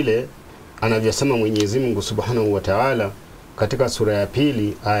 kama vile anavyosema Mwenyezi Mungu Subhanahu wa Ta'ala katika sura ya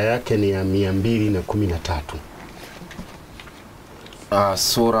pili aya yake ni ya 213.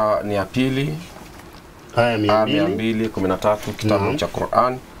 Sura ni ya pili aya 213 kitabu cha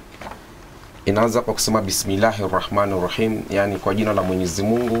Qur'an. Inaanza kwa kusema Bismillahirrahmanirrahim, yani kwa jina la Mwenyezi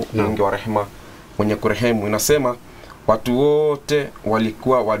Mungu mwingi wa rehema mwenye kurehemu. Inasema watu wote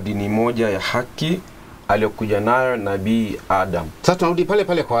walikuwa wa dini moja ya haki aliyokuja nayo Nabii Adam. Sasa tunarudi pale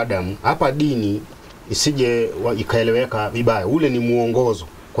pale kwa Adam. Hapa dini isije ikaeleweka vibaya, ule ni muongozo.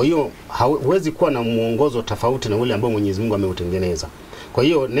 Kwa hiyo hauwezi kuwa na muongozo tofauti na ule ambao Mwenyezi Mungu ameutengeneza. Kwa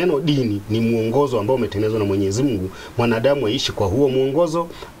hiyo neno dini ni muongozo ambao umetengenezwa na Mwenyezi Mungu. Mwanadamu aishi kwa huo muongozo,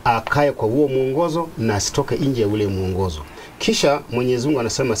 akae kwa huo muongozo, na asitoke nje ya ule muongozo. Kisha Mwenyezi Mungu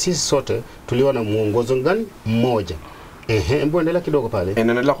anasema sisi sote tuliona na muongozo gani? Mmoja. Hebu endelea kidogo pale.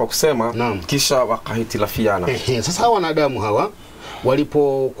 Endelea kwa kusema kisha wakahitilafiana. Sasa wanadamu hawa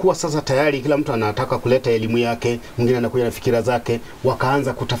walipokuwa sasa tayari kila mtu anataka kuleta elimu yake, mwingine anakuja na fikira zake,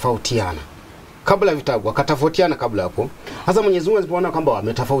 wakaanza kutafautiana. Kabla vitabu wakatofautiana kabla hapo. Sasa Mwenyezi Mungu alipoona kwamba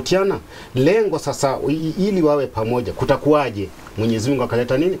wametofautiana, lengo sasa ili wawe pamoja kutakuwaje? Mwenyezi Mungu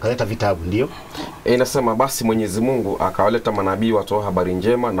akaleta nini? Akaleta vitabu, ndio. Inasema basi Mwenyezi Mungu akawaleta manabii watoa habari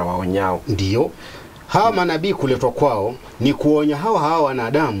njema na waonyao. Ndio. Hawa manabii kuletwa kwao ni kuonya hawa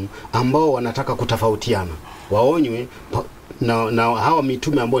wanadamu ambao wanataka kutofautiana. Waonywe na hawa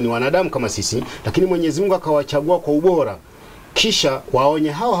mitume ambao ni wanadamu kama sisi, lakini Mwenyezi Mungu akawachagua kwa ubora. Kisha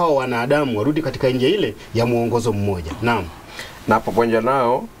waonye hawa wanadamu warudi katika nje ile ya muongozo mmoja. Naam. Na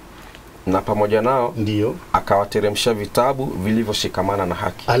pamoja nao ndio akawateremsha vitabu vilivyoshikamana na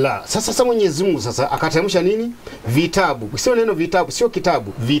haki. Sasa Mwenyezi Mungu sasa akateremsha nini? Vitabu. Sio neno vitabu, sio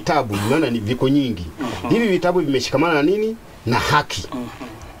kitabu, vitabu. Maana ni viko nyingi. Hivi vitabu vimeshikamana na nini? na haki.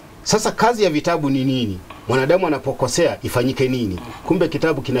 Sasa kazi ya vitabu ni nini? Mwanadamu anapokosea ifanyike nini? Kumbe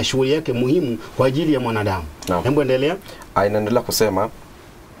kitabu kina shughuli yake muhimu kwa ajili ya mwanadamu. Hebu endelea. Inaendelea kusema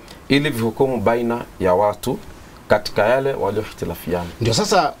ili vihukumu baina ya watu katika yale waliohitilafiana. Ndio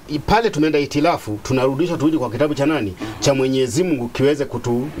sasa pale tumeenda itilafu, tunarudisha turudi kwa kitabu cha nani? Cha Mwenyezi Mungu kiweze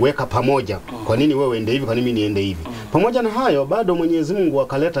kutuweka pamoja. Kwa nini wewe ende hivi, kwa nini mimi niende hivi? Pamoja na hayo bado Mwenyezi Mungu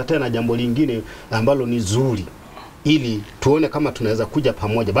akaleta tena jambo lingine ambalo ni zuri, ili tuone kama tunaweza kuja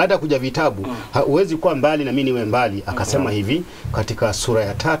pamoja. Baada ya kuja vitabu, huwezi kuwa mbali na mimi niwe mbali. Akasema hivi katika sura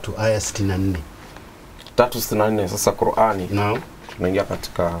ya 3 aya 64. 3:64. Sasa Qur'ani. Tunaingia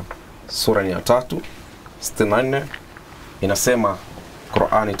katika sura ya 3:64. Inasema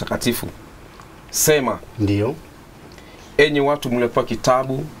Qur'ani takatifu, sema, ndio, enyi watu mliopewa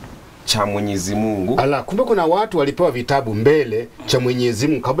kitabu cha Mwenyezi Mungu. Kumbe kuna watu walipewa vitabu mbele cha Mwenyezi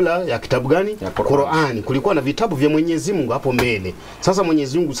Mungu kabla ya kitabu gani? Ya Qur'ani. Kulikuwa na vitabu vya Mwenyezi Mungu hapo mbele. Sasa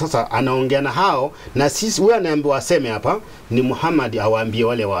Mwenyezi Mungu sasa anaongea na hao, na sisi wewe anaambiwa aseme hapa ni Muhammad awaambie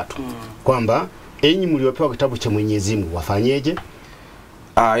wale watu kwamba enyi mliopewa kitabu cha Mwenyezi Mungu wafanyeje?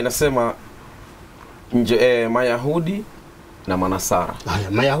 Inasema Mayahudi na Manasara.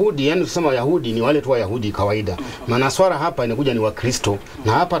 Mayahudi, yani kusema Wayahudi ni wale tu Wayahudi kawaida. Manaswara hapa inakuja ni Wakristo.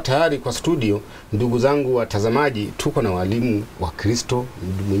 Na hapa tayari kwa studio, ndugu zangu watazamaji, tuko na walimu wa Kristo,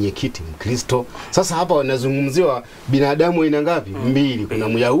 mwenyekiti Mkristo. Sasa hapa wanazungumziwa binadamu aina ngapi? Mbili. Kuna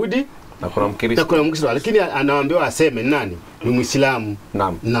Myahudi na kuna Mkristo. Lakini anaambiwa aseme nani? Ni Muislamu.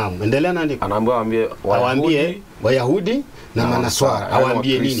 Naam. Endelea nani? Anaambiwa awaambie Wayahudi na Manaswara.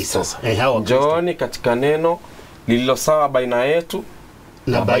 Awaambie nini sasa? Njooni katika neno lililo sawa baina yetu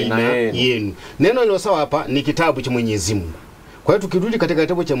na baina yenu. Neno lililo sawa hapa ni kitabu cha Mwenyezi Mungu. Kwa hiyo tukirudi katika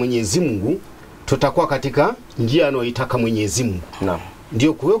kitabu cha Mwenyezi Mungu, tutakuwa katika njia anayoitaka Mwenyezi Mungu.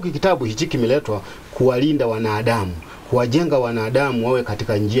 Ndio kwa hiyo kitabu hichi kimeletwa kuwalinda wanadamu, kuwajenga wanadamu wawe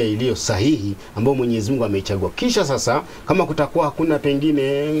katika njia iliyo sahihi ambayo Mwenyezi Mungu ameichagua. Kisha sasa kama kutakuwa hakuna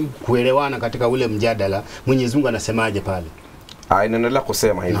pengine kuelewana katika ule mjadala, Mwenyezi Mungu anasemaje pale? Inaendelea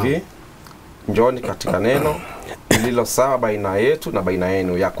kusema hivi, njooni katika neno lililo sawa baina yetu na baina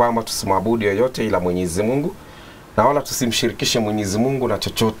yenu, ya kwamba tusimwabudu yoyote ila Mwenyezi Mungu, na wala tusimshirikishe Mwenyezi Mungu na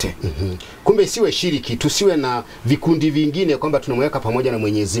chochote. Kumbe isiwe shiriki, tusiwe na vikundi vingine kwamba tunamweka pamoja na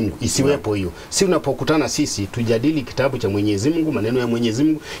Mwenyezi Mungu. Isiwepo hiyo. Si tunapokutana sisi tujadili kitabu cha Mwenyezi Mungu, maneno ya Mwenyezi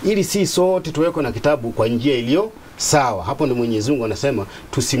Mungu, ili si sote tuweko na kitabu kwa njia iliyo sawa. Hapo ndio Mwenyezi Mungu anasema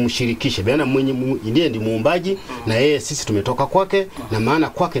tusimshirikishe. Maana ndiye ndiye muumbaji na yeye sisi tumetoka kwake, na maana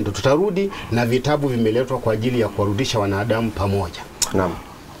kwake ndio tutarudi, na vitabu vimeletwa kwa ajili ya kuwarudisha wanadamu pamoja. Naam.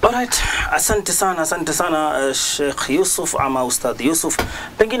 Alright, asante sana Sheikh Yusuf ama Ustadh Yusuf.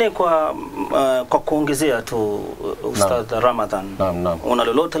 Pengine kwa kuongezea tu Ustadh Ramadhan. Una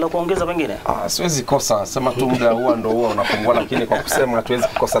lolote la kuongeza pengine? Siwezi kosa, sema tu muda huo ndio huo unapungua, lakini kwa kusema hatuwezi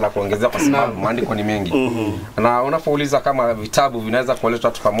kukosa la kuongezea kwa sababu maandiko ni mengi. Na unapouliza kama vitabu vinaweza kuleta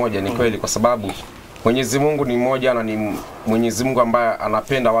watu pamoja, ni kweli, kwa sababu Mwenyezi Mungu ni mmoja, na ni Mwenyezi Mungu ambaye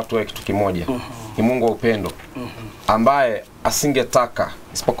anapenda watu wa kitu kimoja. Ni Mungu wa upendo, ambaye asingetaka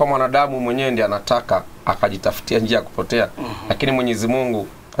isipokuwa mwanadamu mwenyewe ndiye anataka akajitafutia njia ya kupotea, lakini Mwenyezi Mungu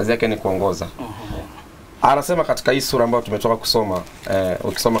kazi yake ni kuongoza. Anasema katika hii sura ambayo tumetoka kusoma,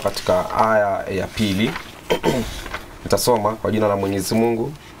 ukisoma katika aya ya 2, nitasoma kwa jina la Mwenyezi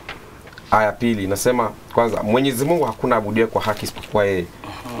Mungu. Aya ya 2 inasema, kwanza, Mwenyezi Mungu hakuna abudiye kwa haki isipokuwa yeye,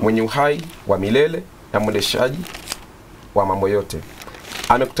 mwenye uhai wa milele na mwendeshaji wa mambo yote.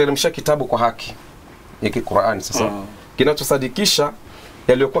 Amekuteremsha kitabu kwa haki, hiki Qur'ani sasa, kinachosadikisha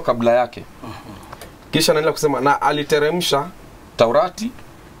yaliyokuwa kabla yake. Kisha anaendelea kusema, na aliteremsha Taurati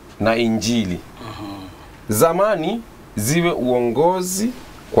na Injili zamani ziwe uongozi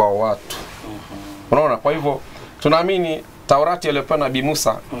kwa watu. Unaona, kwa hivyo tunaamini Taurati aliyopewa Nabii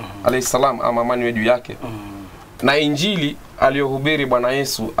Musa alayhi salam, ama amani iwe juu yake, na Injili aliyohubiri Bwana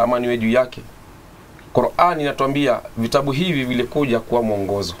Yesu, amani iwe juu yake. Qur'ani inatuambia vitabu hivi vilikuja kuwa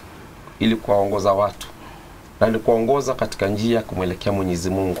mwongozo, ili kuwaongoza watu na ili kuongoza katika njia ya kumwelekea Mwenyezi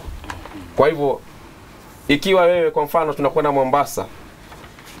Mungu. Kwa hivyo ikiwa wewe kwa mfano tunakwenda Mombasa,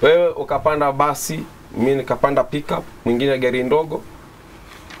 wewe ukapanda basi, mimi nikapanda pickup, mwingine gari ndogo,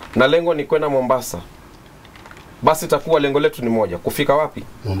 na lengo ni kwenda Mombasa, basi itakuwa lengo letu ni moja, kufika wapi?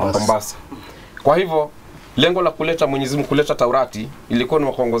 Mombasa. Kwa hivyo lengo la kuleta Mwenyezi Mungu, kuleta Taurati, ilikuwa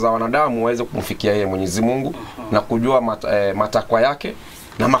ni kuongoza wanadamu waweze kumfikia yeye Mwenyezi Mungu na kujua matakwa yake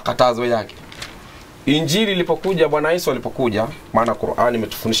na makatazo yake. Injili ilipokuja, Bwana Yesu alipokuja, maana Qur'ani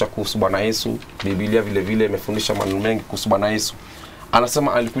imetufundisha kuhusu Bwana Yesu, Biblia vile vile imefundisha maneno mengi kuhusu Bwana Yesu.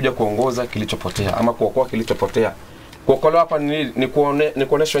 Anasema alikuja kuongoza kilichopotea, ama kuokoa kilichopotea. Kuokolewa hapa ni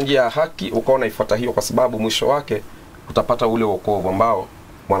kuoneshwa njia ya haki, ukaona ifuata hiyo, kwa sababu mwisho wake utapata ule wokovu ambao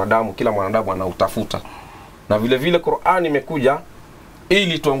kila mwanadamu anautafuta. Na vile vile Qur'ani imekuja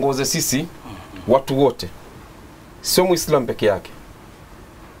ili tuongoze sisi watu wote, sio Muislamu peke yake.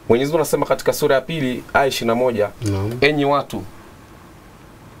 Mwenyezi Mungu anasema katika sura ya 2 aya 21, enyi watu,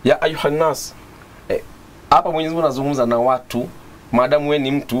 ya ayuhan nas. Hapa Mwenyezi Mungu anazungumza na watu, maadamu wewe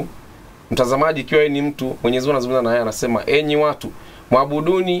ni mtu, mtazamaji ikiwa wewe ni mtu, Mwenyezi Mungu anazungumza na yeye, anasema enyi watu,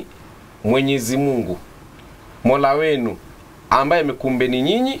 mwabuduni Mwenyezi Mungu Mola wenu ambaye amekumbeni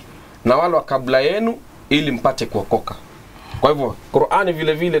nyinyi na wale wa kabla yenu ili mpate kuokoka. Kwa hivyo Qur'ani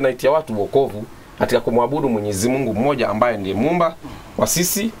vile vile inaitia watu wokovu katika kumwabudu Mwenyezi Mungu mmoja ambaye ndiye muumba wa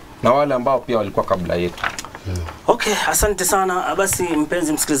sisi na wale ambao pia walikuwa kabla yetu. Okay, asante sana. Basi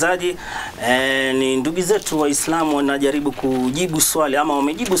mpenzi msikilizaji, ni ndugu zetu Waislamu wanajaribu kujibu swali ama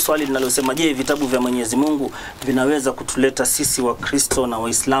wamejibu swali linalosema, je, vitabu vya Mwenyezi Mungu vinaweza kutuleta sisi wa Kristo na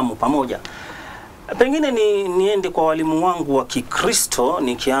Waislamu pamoja? Pengine niende kwa walimu wangu wa Kikristo,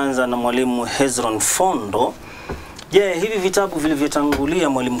 nikianza na mwalimu Hezron Fondo. Je, hivi vitabu vilivyotangulia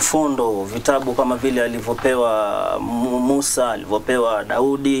mwalimu Fondo, vitabu kama vile alivyopewa Musa, alivyopewa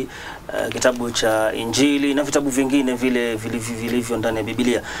Daudi, kitabu cha Injili na vitabu vingine vile vilivyo ndani ya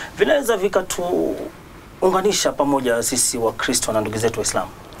Biblia, vinaweza vikatuunganisha pamoja sisi wa Kristo na ndugu zetu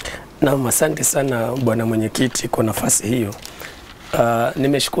Waislamu? Naam, asante sana bwana mwenyekiti kwa nafasi hiyo.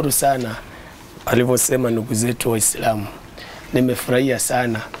 Nimeshukuru sana alivyosema ndugu zetu Waislamu. Nimefurahia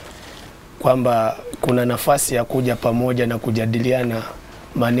sana kwamba kuna nafasi ya kuja pamoja na kujadiliana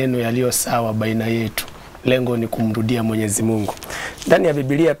maneno yaliyo sawa baina yetu. Lengo ni kumrudia Mwenyezi Mungu. Ndani ya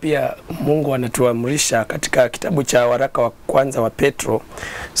Biblia pia Mungu anatuamrisha katika kitabu cha waraka wa kwanza wa Petro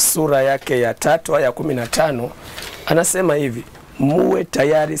sura yake ya 3 aya 15, anasema hivi: muwe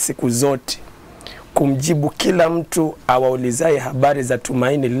tayari siku zote kumjibu kila mtu awaulizaye habari za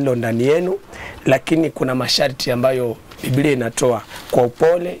tumaini lililo ndani yenu, lakini kuna masharti ambayo Biblia inatoa, kwa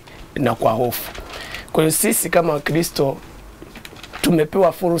upole na kwa hofu. Kwa hiyo sisi kama Wakristo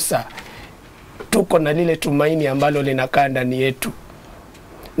tumepewa fursa, tuko na lile tumaini ambalo linakaa ndani yetu,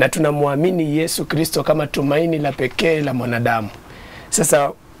 na tunamwamini Yesu Kristo kama tumaini la pekee la mwanadamu.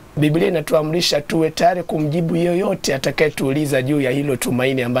 Sasa Biblia inatuamrisha tuwe tayari kumjibu yoyote atakayetuuliza juu ya hilo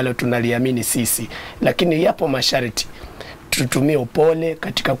tumaini ambalo tunaliamini sisi, lakini yapo masharti. Tutumie upole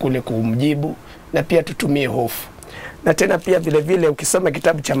katika kule kumjibu, na pia tutumie hofu. Na tena pia vile vile ukisoma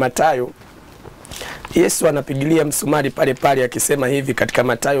kitabu cha Mathayo, Yesu anapigilia msumari pale pale akisema hivi katika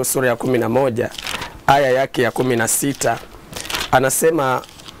Mathayo sura ya 11 aya yake ya 16,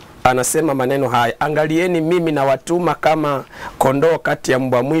 anasema maneno haya: angalieni mimi na watuma kama kondoo kati ya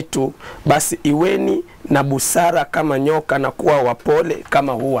mbwa mwitu, basi iweni na busara kama nyoka na kuwa wapole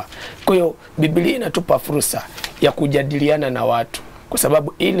kama hua. Kwa hiyo Biblia inatupa fursa ya kujadiliana na watu, kwa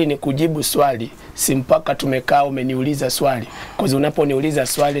sababu ili ni kujibu swali, si mpaka tumekaa umeniuliza swali. Kwa sababu unaponiuliza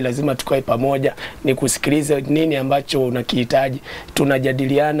swali lazima tukae pamoja, ni kusikiliza nini ambacho unakihitaji,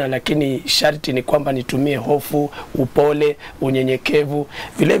 tunajadiliana, lakini sharti ni kwamba nitumie hofu, upole, unyenyekevu.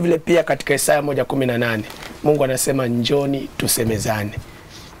 Vile vile pia katika Isaya 1:18 Mungu anasema njoni tusemezane.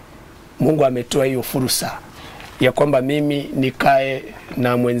 Mungu ametoa hiyo fursa ya kwamba mimi nikae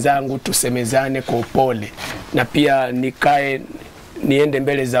na mwenzangu tusemezane kwa upole, na pia niende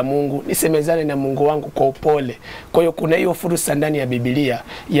mbele za Mungu nisemezane na Mungu wangu kwa upole. Kwa hiyo kuna hiyo fursa ndani ya Biblia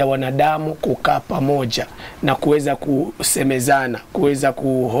ya wanadamu kukaa pamoja na kuweza kusemezana, kuweza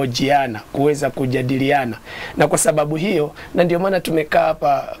kuhojiana, kuweza kujadiliana. Na kwa sababu hiyo, na ndio maana tumekaa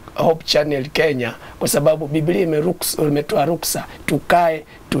hapa Hope Channel Kenya, kwa sababu Biblia imetoa ruksa tukae,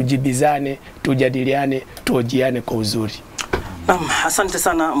 tujibizane, tujadiliane, tuhojiane kwa uzuri. Asante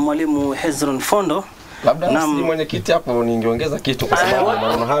sana mwalimu Hezron Fondo. Labda si mwenyekiti hapo ningeongeza kitu kwa sababu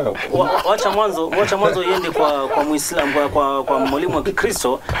maneno hayo. Wacha mwanzo iende kwa Muislamu, kwa mwalimu wa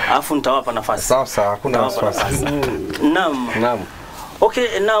Kikristo, afu nitawapa nafasi. Sawa, hakuna wasiwasi. Naam. Okay,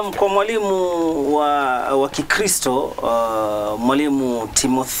 kwa mwalimu wa Kikristo, mwalimu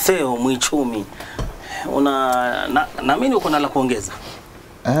Timotheo Mwichumi, naamini uko na la kuongeza.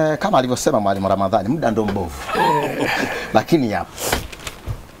 Kama alivyosema mwalimu Ramadhani, muda ndo mbovu. Lakini yapo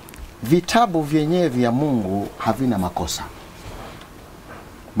vitabu vyenyewe vya Mungu havina makosa.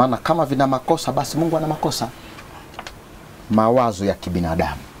 Maana kama vina makosa basi Mungu ana makosa. Mawazo ya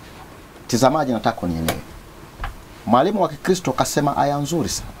kibinadamu. Tazamaji, nataka unielewe. Mwalimu wa Kikristo kasema aya nzuri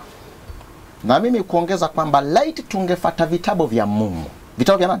sana. Na mimi kuongeza kwamba laiti tungefuata vitabu vya Mungu.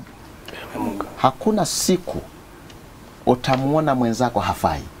 Vitabu vya nani? Mungu. Hakuna siku utamuona mwenzako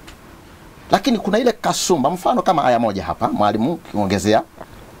hafai. Lakini kuna ile kasumba, mfano kama aya moja hapa mwalimu kiongezea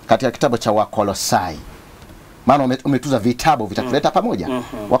katika kitabu cha Wakolosai. Maana umetuza vitabu vitatuleta pamoja.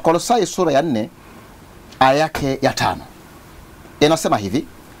 Wakolosai sura ya 4 aya yake ya 5 inasema hivi: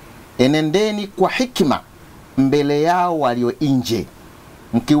 enendeni kwa hikima mbele yao walio nje,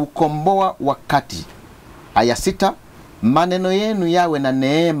 mkiukomboa wakati. Aya 6, maneno yenu yawe na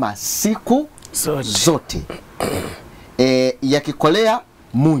neema siku zote. Yakikolea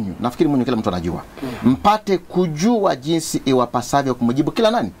munyu, nafikiri munyu kila mtu anajua, mpate kujua jinsi iwapasavyo kumjibu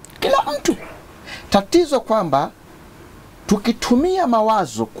kila nani? Kila mtu. Tatizo kwamba tukitumia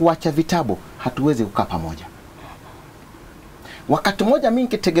mawazo kuacha vitabu hatuwezi kukaa pamoja. Wakati mmoja mimi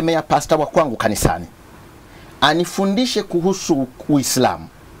nikitegemea pastor wa kwangu kanisani anifundishe kuhusu Uislamu.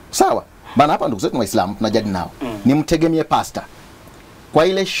 Sawa? Maana hapa ndugu zetu Waislamu tunajadili nao. Nimtegemee pastor kwa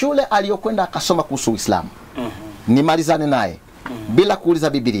ile shule aliyokwenda akasoma kuhusu Uislamu. Nimalizane naye bila kuuliza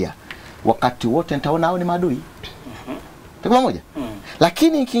Biblia. Wakati wote nitaona hao ni maadui. Tuko pamoja?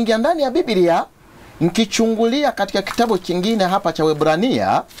 Lakini nikiingia ndani ya Biblia, nikichungulia katika kitabu kingine hapa cha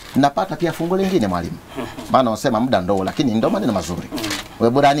Waebrania, napata pia fungu lingine mwalimu. Maana wanasema muda ndio, lakini ndio maneno mazuri.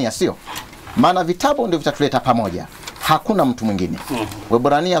 Waebrania sio? Maana vitabu ndio vitatuleta pamoja. Hakuna mtu mwingine.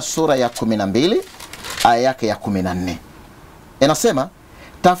 Waebrania sura ya 12 aya yake ya 14. Inasema,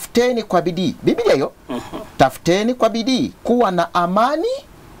 tafuteni kwa bidii. Biblia hiyo. Tafuteni kwa bidii kuwa na amani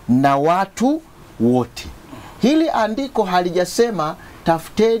na watu wote. Hili andiko halijasema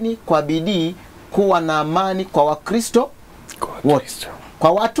tafuteni kwa bidii kuwa na amani kwa Wakristo wote.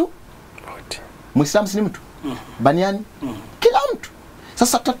 Kwa watu wote. Muislamu si mtu. Baniani kila mtu.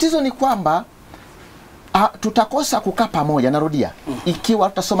 Sasa tatizo ni kwamba tutakosa kukaa pamoja. Narudia, ikiwa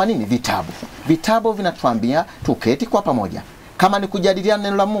tutasoma nini? Vitabu. Vitabu vinatuambia tuketi kwa pamoja. Kama ni kujadiliana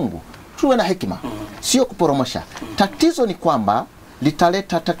neno la Mungu, tuwe na hekima, sio kuporomosha. Tatizo ni kwamba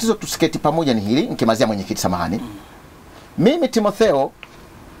litaleta tatizo tusiketi pamoja ni hili. Nikimalizia mwenyekiti, samahani. Mimi Timotheo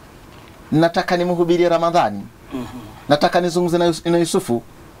nataka nimhubirie Ramadhani. Nataka nizungumze na Yusufu.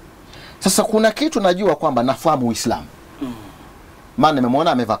 Sasa kuna kitu najua kwamba nafahamu Uislamu. Maana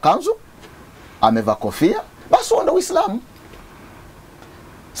nimemwona amevaa kanzu, amevaa kofia, basi ndio Uislamu.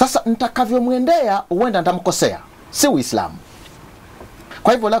 Sasa nitakavyomwendea huenda nitamkosea, si Uislamu.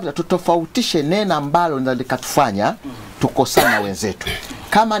 Kwa hivyo labda tutofautishe neno ambalo linatufanya tukosana wenzetu.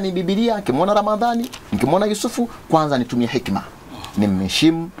 Kama ni Biblia, nikimwona Ramadhani, nikimwona Yusufu, kwanza nitumie hekima.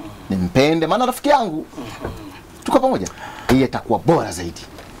 Nimheshimu, nimpende, maana rafiki yangu. Tuko pamoja. Hii itakuwa bora zaidi.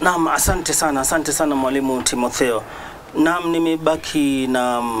 Naam, asante sana mwalimu Timotheo. Naam, nimebaki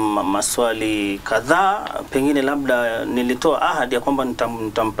na maswali kadhaa. Pengine labda nilitoa ahadi ya kwamba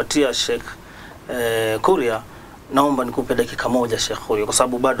nitampatia Sheikh Kuria. Naomba nikupe dakika moja Sheikh Kuria, kwa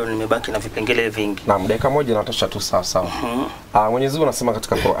sababu bado nimebaki na vipengele vingi. Naam, dakika moja natosha tu, sawa sawa. Mwenyezi Mungu anasema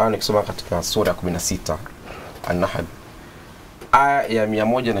katika Qur'an, kusoma katika sura ya 16 An-Nahl aya ya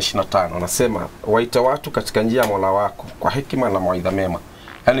 125, anasema waita watu katika njia ya Mola wako kwa hekima na mawaidha mema.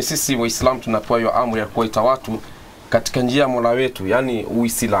 Yaani sisi Waislamu tunapewa hiyo amri ya kuwaita watu katika njia ya Mola wetu, yani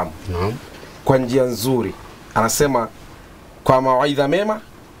Uislamu. Kwa njia nzuri. Anasema kwa mawaidha mema,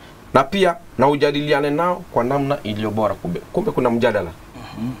 na pia na ujadiliane nao kwa namna iliyo bora. Kumbe kuna mjadala.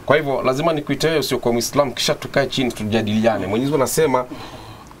 Kwa hivyo lazima nikuite wewe sio kwa Muislamu, kisha tukae chini tujadiliane. Mwenyezi Mungu anasema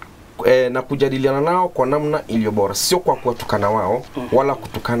na kujadiliana nao kwa namna iliyo bora, sio kwa kuwatukana wao wala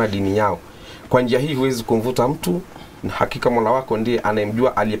kutukana dini yao. Kwa njia hii huwezi kumvuta mtu, na hakika Mola wako ndiye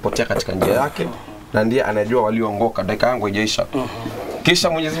anayemjua aliyepotea katika njia yake, na ndiye anajua walioongoka. Dakika yangu haijaisha. Kisha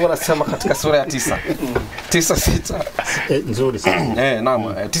Mwenyezi Mungu anasema katika sura ya 9:6 nzuri sana. Naam,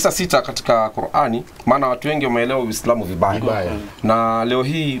 9:6 katika Qur'ani, maana watu wengi wameelewa Uislamu vibaya. Na leo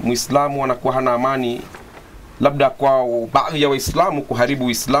hii Muislamu anakuwa hana amani, labda kwa baadhi ya Waislamu kuharibu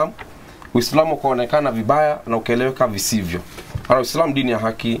Uislamu. Uislamu kuonekana vibaya na ukaeleweka visivyo. Uislamu dini ya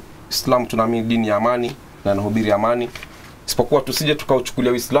haki, Uislamu tunaamini dini ya amani na nahubiri amani. Isipokuwa tusije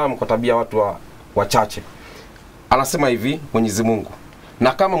tukauchukulia Uislamu kwa tabia watu wachache. Anasema hivi Mwenyezi Mungu,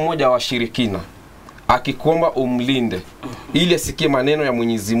 na kama mmoja wa washirikina akikuomba umlinde ili asikie maneno ya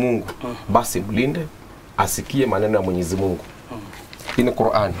Mwenyezi Mungu, basi mlinde asikie maneno ya Mwenyezi Mungu. Hii ni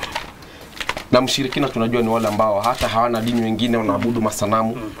Qur'ani. Na mshirikina tunajua ni wale ambao hata hawana dini, wengine wanaabudu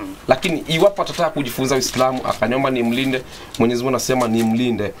masanamu. Lakini iwapo atataka kujifunza Uislamu akaniomba nimlinde, Mwenyezi Mungu anasema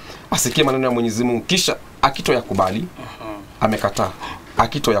nimlinde asikie maneno ya Mwenyezi Mungu, kisha akito yakubali, amekataa.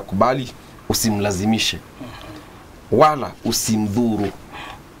 Akito yakubali, usimlazimishe wala usimdhuru.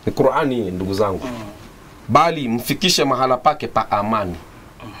 Ni Qur'ani ndugu zangu. Bali mfikishe mahala pake pa amani.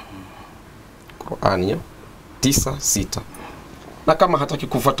 Qur'ani 9:6. Na kama hataki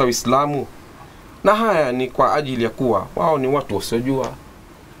kufuata Uislamu, na haya ni kwa ajili ya kuwa wao ni watu wasiojua.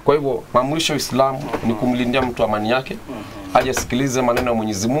 Kwa hivyo maamrisho ya Uislamu ni kumlindia mtu amani yake, aje asikilize maneno ya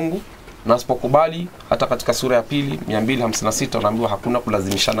Mwenyezi Mungu, na asipokubali, hata katika sura ya pili 256 unaambiwa hakuna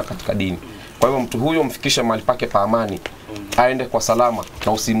kulazimishana katika dini. Kwa hivyo mtu huyo mfikishe mahali pake pa amani, aende kwa salama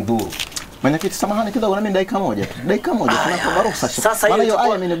na usimdhuru. Mwenyekiti, samahani kidogo, na mimi dakika moja tunakomba ruhusa. Sasa hiyo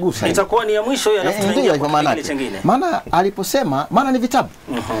aya imenigusa. Itakuwa ni ya mwisho hiyo, alafu tunaingia kwa kile kingine. Maana aliposema, maana ni vitabu.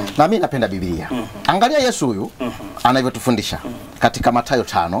 Na mimi napenda Biblia. Angalia Yesu huyu anavyotufundisha katika Mathayo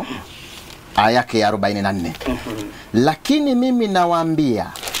 5 aya yake ya 44. Lakini mimi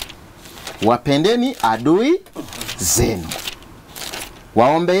nawaambia, wapendeni adui zenu,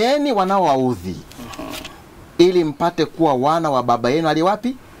 waombeeni wanaowaudhi, ili mpate kuwa wana wa Baba yenu aliye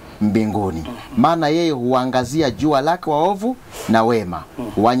wapi? Mbinguni. Maana yeye huangazia jua lake waovu na wema,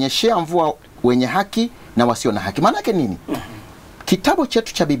 huanyeshea mvua wenye haki na wasio na haki. Maana yake nini? Kitabu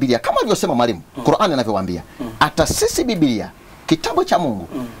chetu cha Biblia, kama alivyosema mwalimu, Qur'ani inavyowaambia, hata sisi Biblia, kitabu cha Mungu,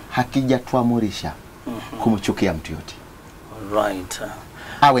 hakijatuamurisha kumchukia mtu yote. Right.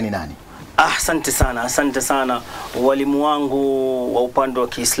 Awe ni nani? Asante sana walimu wangu wa upande wa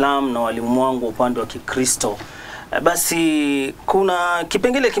Kiislamu na walimu wangu wa upande wa Kikristo. Basi kuna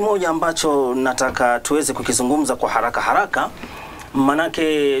kipengele kimoja ambacho nataka tuweze kukizungumza kwa haraka.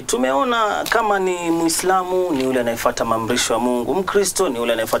 Manake tumeona kama ni Muislamu ni yule anayefuata maamrisho ya Mungu, Mkristo ni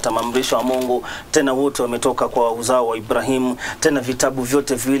yule anayefuata maamrisho ya Mungu, tena wote wametoka kwa uzao wa Ibrahim. Tena vitabu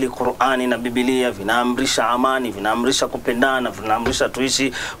vyote viwili, Qur'ani na Biblia, vinaamrisha amani, vinaamrisha kupendana, vinaamrisha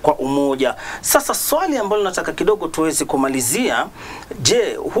tuishi kwa umoja. Sasa swali ambalo nataka kidogo tuweze kumalizia,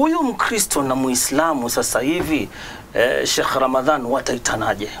 je, huyu Mkristo na Muislamu sasa hivi Sheikh Ramadhan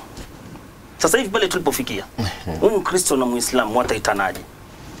wataitanaje? Sasa hivi pale tulipofikia, Mkristo na Muislamu wataitanaje?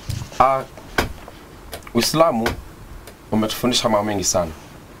 Uislamu umetufundisha mambo mengi sana.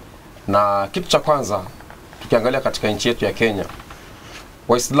 Na kitu cha kwanza, tukiangalia katika nchi yetu ya Kenya,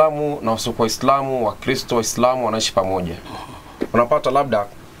 Waislamu na wasiokuwa Waislamu, Wakristo, Waislamu wanaishi pamoja. Unapata labda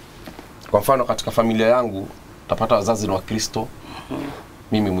kwa mfano katika familia yangu utapata wazazi ni Wakristo,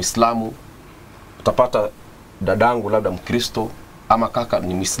 mimi Muislamu, utapata dadangu labda Mkristo ama kaka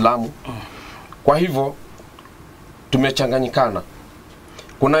ni Muislamu. Kwa hivyo tumechanganyikana.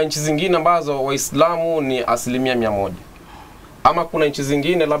 Kuna nchi zingine ambazo Waislamu ni 100%. Ama kuna nchi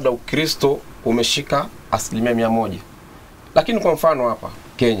zingine labda Ukristo umeshika 100%. Lakini kwa mfano hapa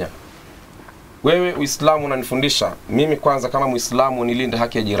Kenya, wewe Uislamu unanifundisha mimi kwanza kama Muislamu nilinde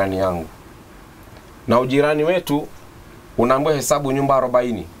haki ya jirani yangu. Na ujirani wetu unaambiwa hesabu nyumba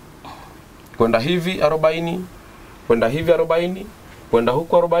 40. Kwenda hivi 40, kwenda hivi 40, kwenda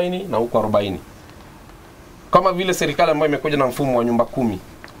huko 40 na huko 40. Kama vile serikali ambayo imekuja na mfumo wa nyumba 10,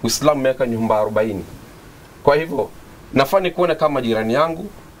 Uislamu umeweka nyumba 40. Kwa hivyo nafaa nikuone kama jirani yangu,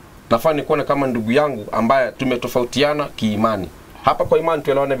 nafaa nikuone kama ndugu yangu ambaye tumetofautiana kiimani. Hapa kwa imani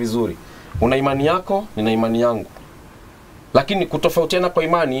tuelewane vizuri. Una imani yako, nina imani yangu. Lakini kutofautiana kwa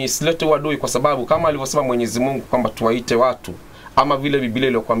imani isilete uadui, kwa sababu kama alivyosema Mwenyezi Mungu kwamba tuwaite watu, ama vile Biblia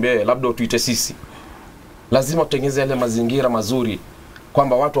iliyokuambia labda utuite sisi, lazima tutengeze yale mazingira mazuri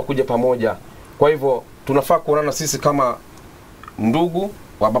kwamba watu wakuje pamoja. Kwa hivyo tunafaa kuonana sisi kama ndugu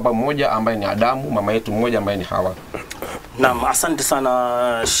wa baba mmoja ambaye ni Adamu, mama yetu mmoja ambaye ni Hawa. Naam, asante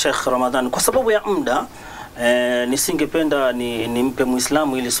sana Sheikh Ramadhan. Kwa sababu ya muda nisingependa nimpe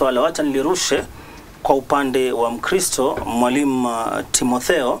Muislamu ili swala, wacha nilirushe kwa upande wa Mkristo, mwalimu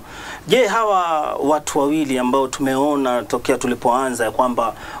Timotheo. Je, hawa watu wawili ambao tumeona tokea tulipoanza ya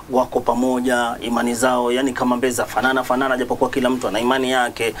kwamba wako pamoja, imani zao yani kama mbeza fanana japokuwa kila mtu ana imani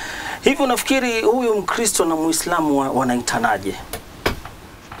yake, hivyo nafikiri huyu Mkristo na Muislamu wanaitanaje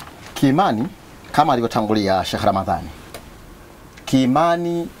kiimani? Kama alivyotangulia Sheikh Ramadhani,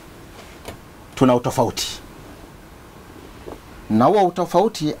 kiimani tuna utofauti, na huo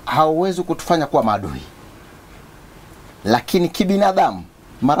utofauti hauwezi kutufanya kuwa maadui, lakini kibinadamu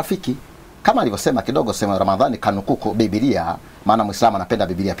marafiki. Kama alivyosema kidogo sema Ramadhani kanukuko Biblia, maana Muislamu anapenda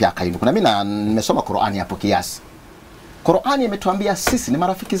Biblia pia akainuku. Na mimi nimesoma Qur'ani hapo kiasi. Qur'ani imetuambia sisi ni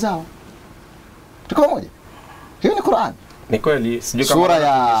marafiki zao, tuko pamoja. Hiyo ni Qur'ani. Ni kweli, sijui kama sura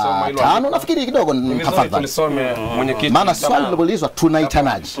ya 5 nafikiri kidogo tafadhali tulisome mwenyekiti. Maana swali liloulizwa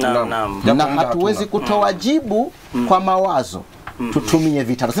tunaitanaje, na hatuwezi kutoa jibu kwa mawazo, tutumie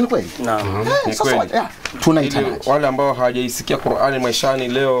vitano, si kweli? Naam, ni kweli. Tunaitanaje? Wale ambao hawajaisikia Qur'ani maishani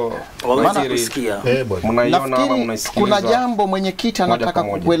leo wamesikia, mnaiona ama mnaisikiliza. Kuna jambo mwenyekiti anataka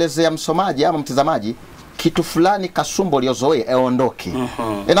kuelezea msomaji ama mtazamaji, kitu fulani kasumbo liozoea eondoke.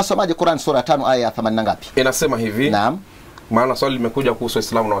 Inasomaje Qur'an sura ya 5 aya ya 80 ngapi? Inasema hivi. Naam. Maana swali limekuja kuhusu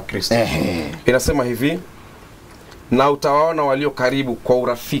Uislamu na Wakristo. Inasema hivi, na utawaona walio karibu kwa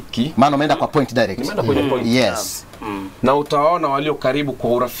urafiki. Maana umeenda kwa point direct. Nimeenda kwenye point. Yes. Na utawaona walio karibu kwa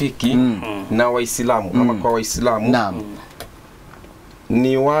urafiki na Waislamu ama kwa Waislamu. Naam.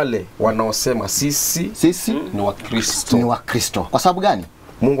 ni wale wanaosema sisi ni Wakristo. Ni Wakristo. Kwa sababu gani?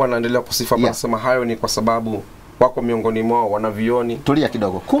 Mungu anaendelea kusifa anasema hayo ni kwa sababu wako miongoni mwao wanavioni. Tulia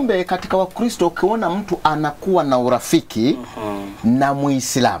kidogo. Kumbe katika Wakristo ukiona mtu anakuwa na urafiki na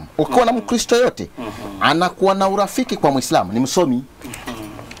Muislamu, ukiona Mkristo yote anakuwa na urafiki kwa Muislamu, ni msomi.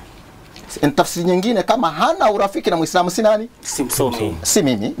 Tafsiri nyingine, kama hana urafiki na Muislamu si nani? Si msomi. Si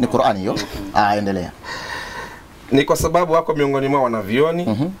mimi, ni Qur'ani hiyo. Endelea. Ni kwa sababu wako miongoni mwao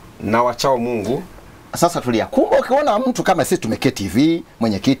wanavioni na wachao Mungu. Sasa tulia. Kumbe ukiona mtu kama sisi tumeketi hivi,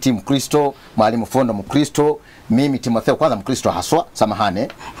 mwenyekiti Mkristo, mwalimu Fondo Mkristo, mimi Timotheo kwanza Mkristo haswa, samahane.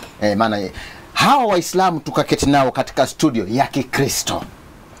 Maana hawa Waislamu tukaketi nao katika studio ya Kikristo.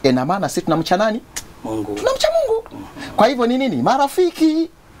 Ina maana sisi tunamcha nani? Mungu. Tunamcha Mungu. Kwa hivyo ni nini? Marafiki.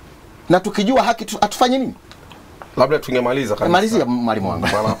 Na tukijua haki atufanye nini? Labda tungemaliza kabisa. Malizia mwalimu wangu.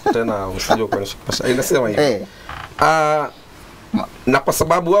 Bwana tena usije kuonesha. Inasema hivi. Na kwa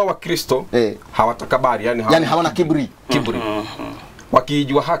sababu wao Wakristo hawatakabari, yani hawana kiburi.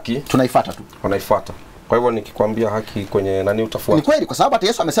 Wakijua haki tunaifuata tu. Wanaifuata. Kwa hivyo nikikwambia haki kwenye nani utafuata? Ni kweli, kwa sababu hata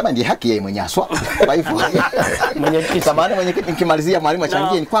Yesu amesema ndiye haki yeye mwenyewe aswa. Kwa hivyo mwenyekiti nikimalizia mwalimu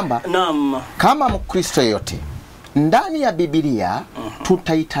achangie ni kwamba kama Mkristo yote ndani ya Biblia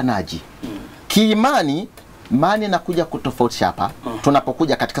tutaitanaji kiimani. Mani nakuja kutofautisha hapa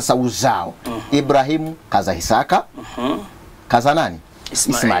tunapokuja katika sau zao. Ibrahimu kaza Isaka, kaza nani?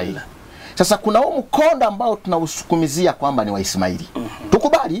 Ismaili. Sasa kuna huu mkondo ambao tunausukumizia kwamba ni wa Ismaili.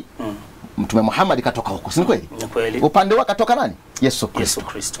 Tukubali Mtume Muhammad katoka huko, si kweli? Upande wake katoka nani? Yesu Kristo.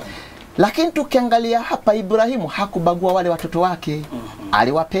 Lakini tukiangalia hapa, Ibrahimu hakubagua wale watoto wake.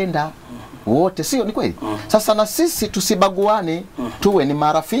 Aliwapenda wote, sio ni kweli? Sasa na sisi tusibaguane, tuwe ni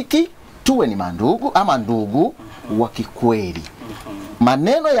marafiki, tuwe ni mandugu ama ndugu wa kikweli.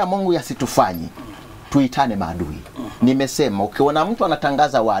 Maneno ya Mungu yasitufanye tuitane maadui. Nimesema ukiona mtu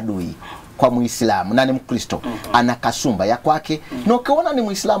anatangaza waadui kwa Muislamu na ni Mkristo, ana kasumba ya kwake. Na ukiona ni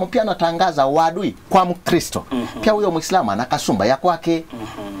Muislamu pia anatangaza waadui kwa Mkristo, pia huyo Muislamu ana kasumba ya kwake.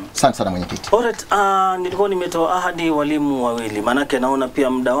 Asante sana mwenyekiti. Alright, nilikuwa nimetoa ahadi walimu wawili, manake naona pia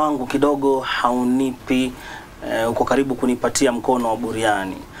muda wangu kidogo haunipi uko karibu kunipatia mkono wa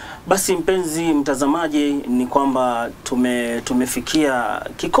buriani. Basi mpenzi mtazamaji, ni kwamba tumefikia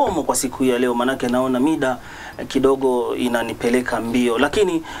kikomo kwa siku ya leo, manake naona mida kidogo inanipeleka mbio,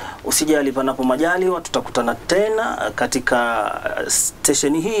 lakini usijali, panapo majaliwa tutakutana tena katika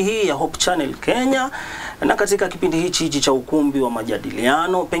station hii ya Hope Channel Kenya na katika kipindi hichi cha ukumbi wa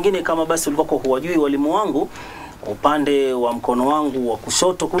majadiliano. Pengine kama basi ulikuwa huwajui walimu wangu, upande wa mkono wangu wa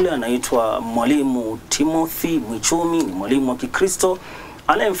kushoto kule anaitwa mwalimu Timothy Mwichumi, ni mwalimu wa Kikristo.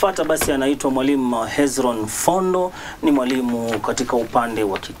 Anayemfuata basi anaitwa mwalimu Hezron Fondo, ni mwalimu katika upande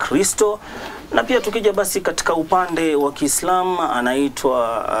wa Kikristo. Na pia tukija basi katika upande wa Kiislamu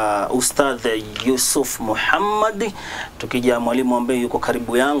anaitwa Ustadh Yusuf Muhammad. Tukija mwalimu ambaye yuko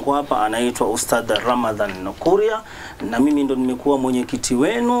karibu yangu hapa anaitwa Ustadh Ramadhan Nukuria, na mimi ndo nimekuwa mwenyekiti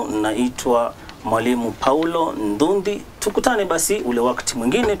wenu, naitwa mwalimu Paulo Ndundi. Tukutane basi ule wakati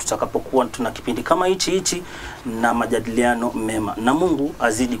mwingine tutakapokuwa tuna kipindi kama hichi na majadiliano mema, na Mungu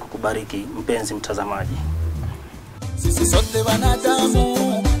azidi kukubariki mpenzi mtazamaji. Sisi sote wanadamu,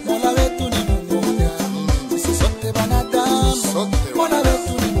 Mola wetu ni mmoja. Sisi sote wanadamu, Mola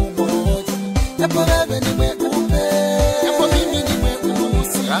wetu ni mmoja. Yapo wewe ni mweupe, yapo mimi ni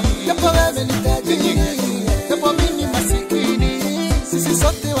mweusi, yapo wewe ni tajiri, yapo mimi masikini. Sisi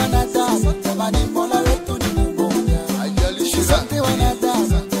sote wanadamu, jamani, Mola wetu ni mmoja. Haijalishi sote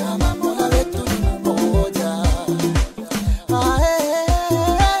wanadamu, jamani, Mola wetu ni mmoja.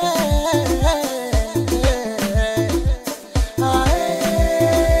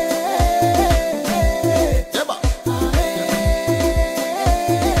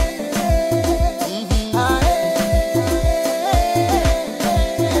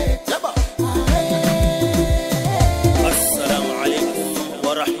 Assalamu alaikum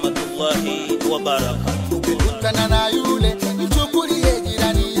wa rahmatullahi wa barakatuh. Ukikutana na yule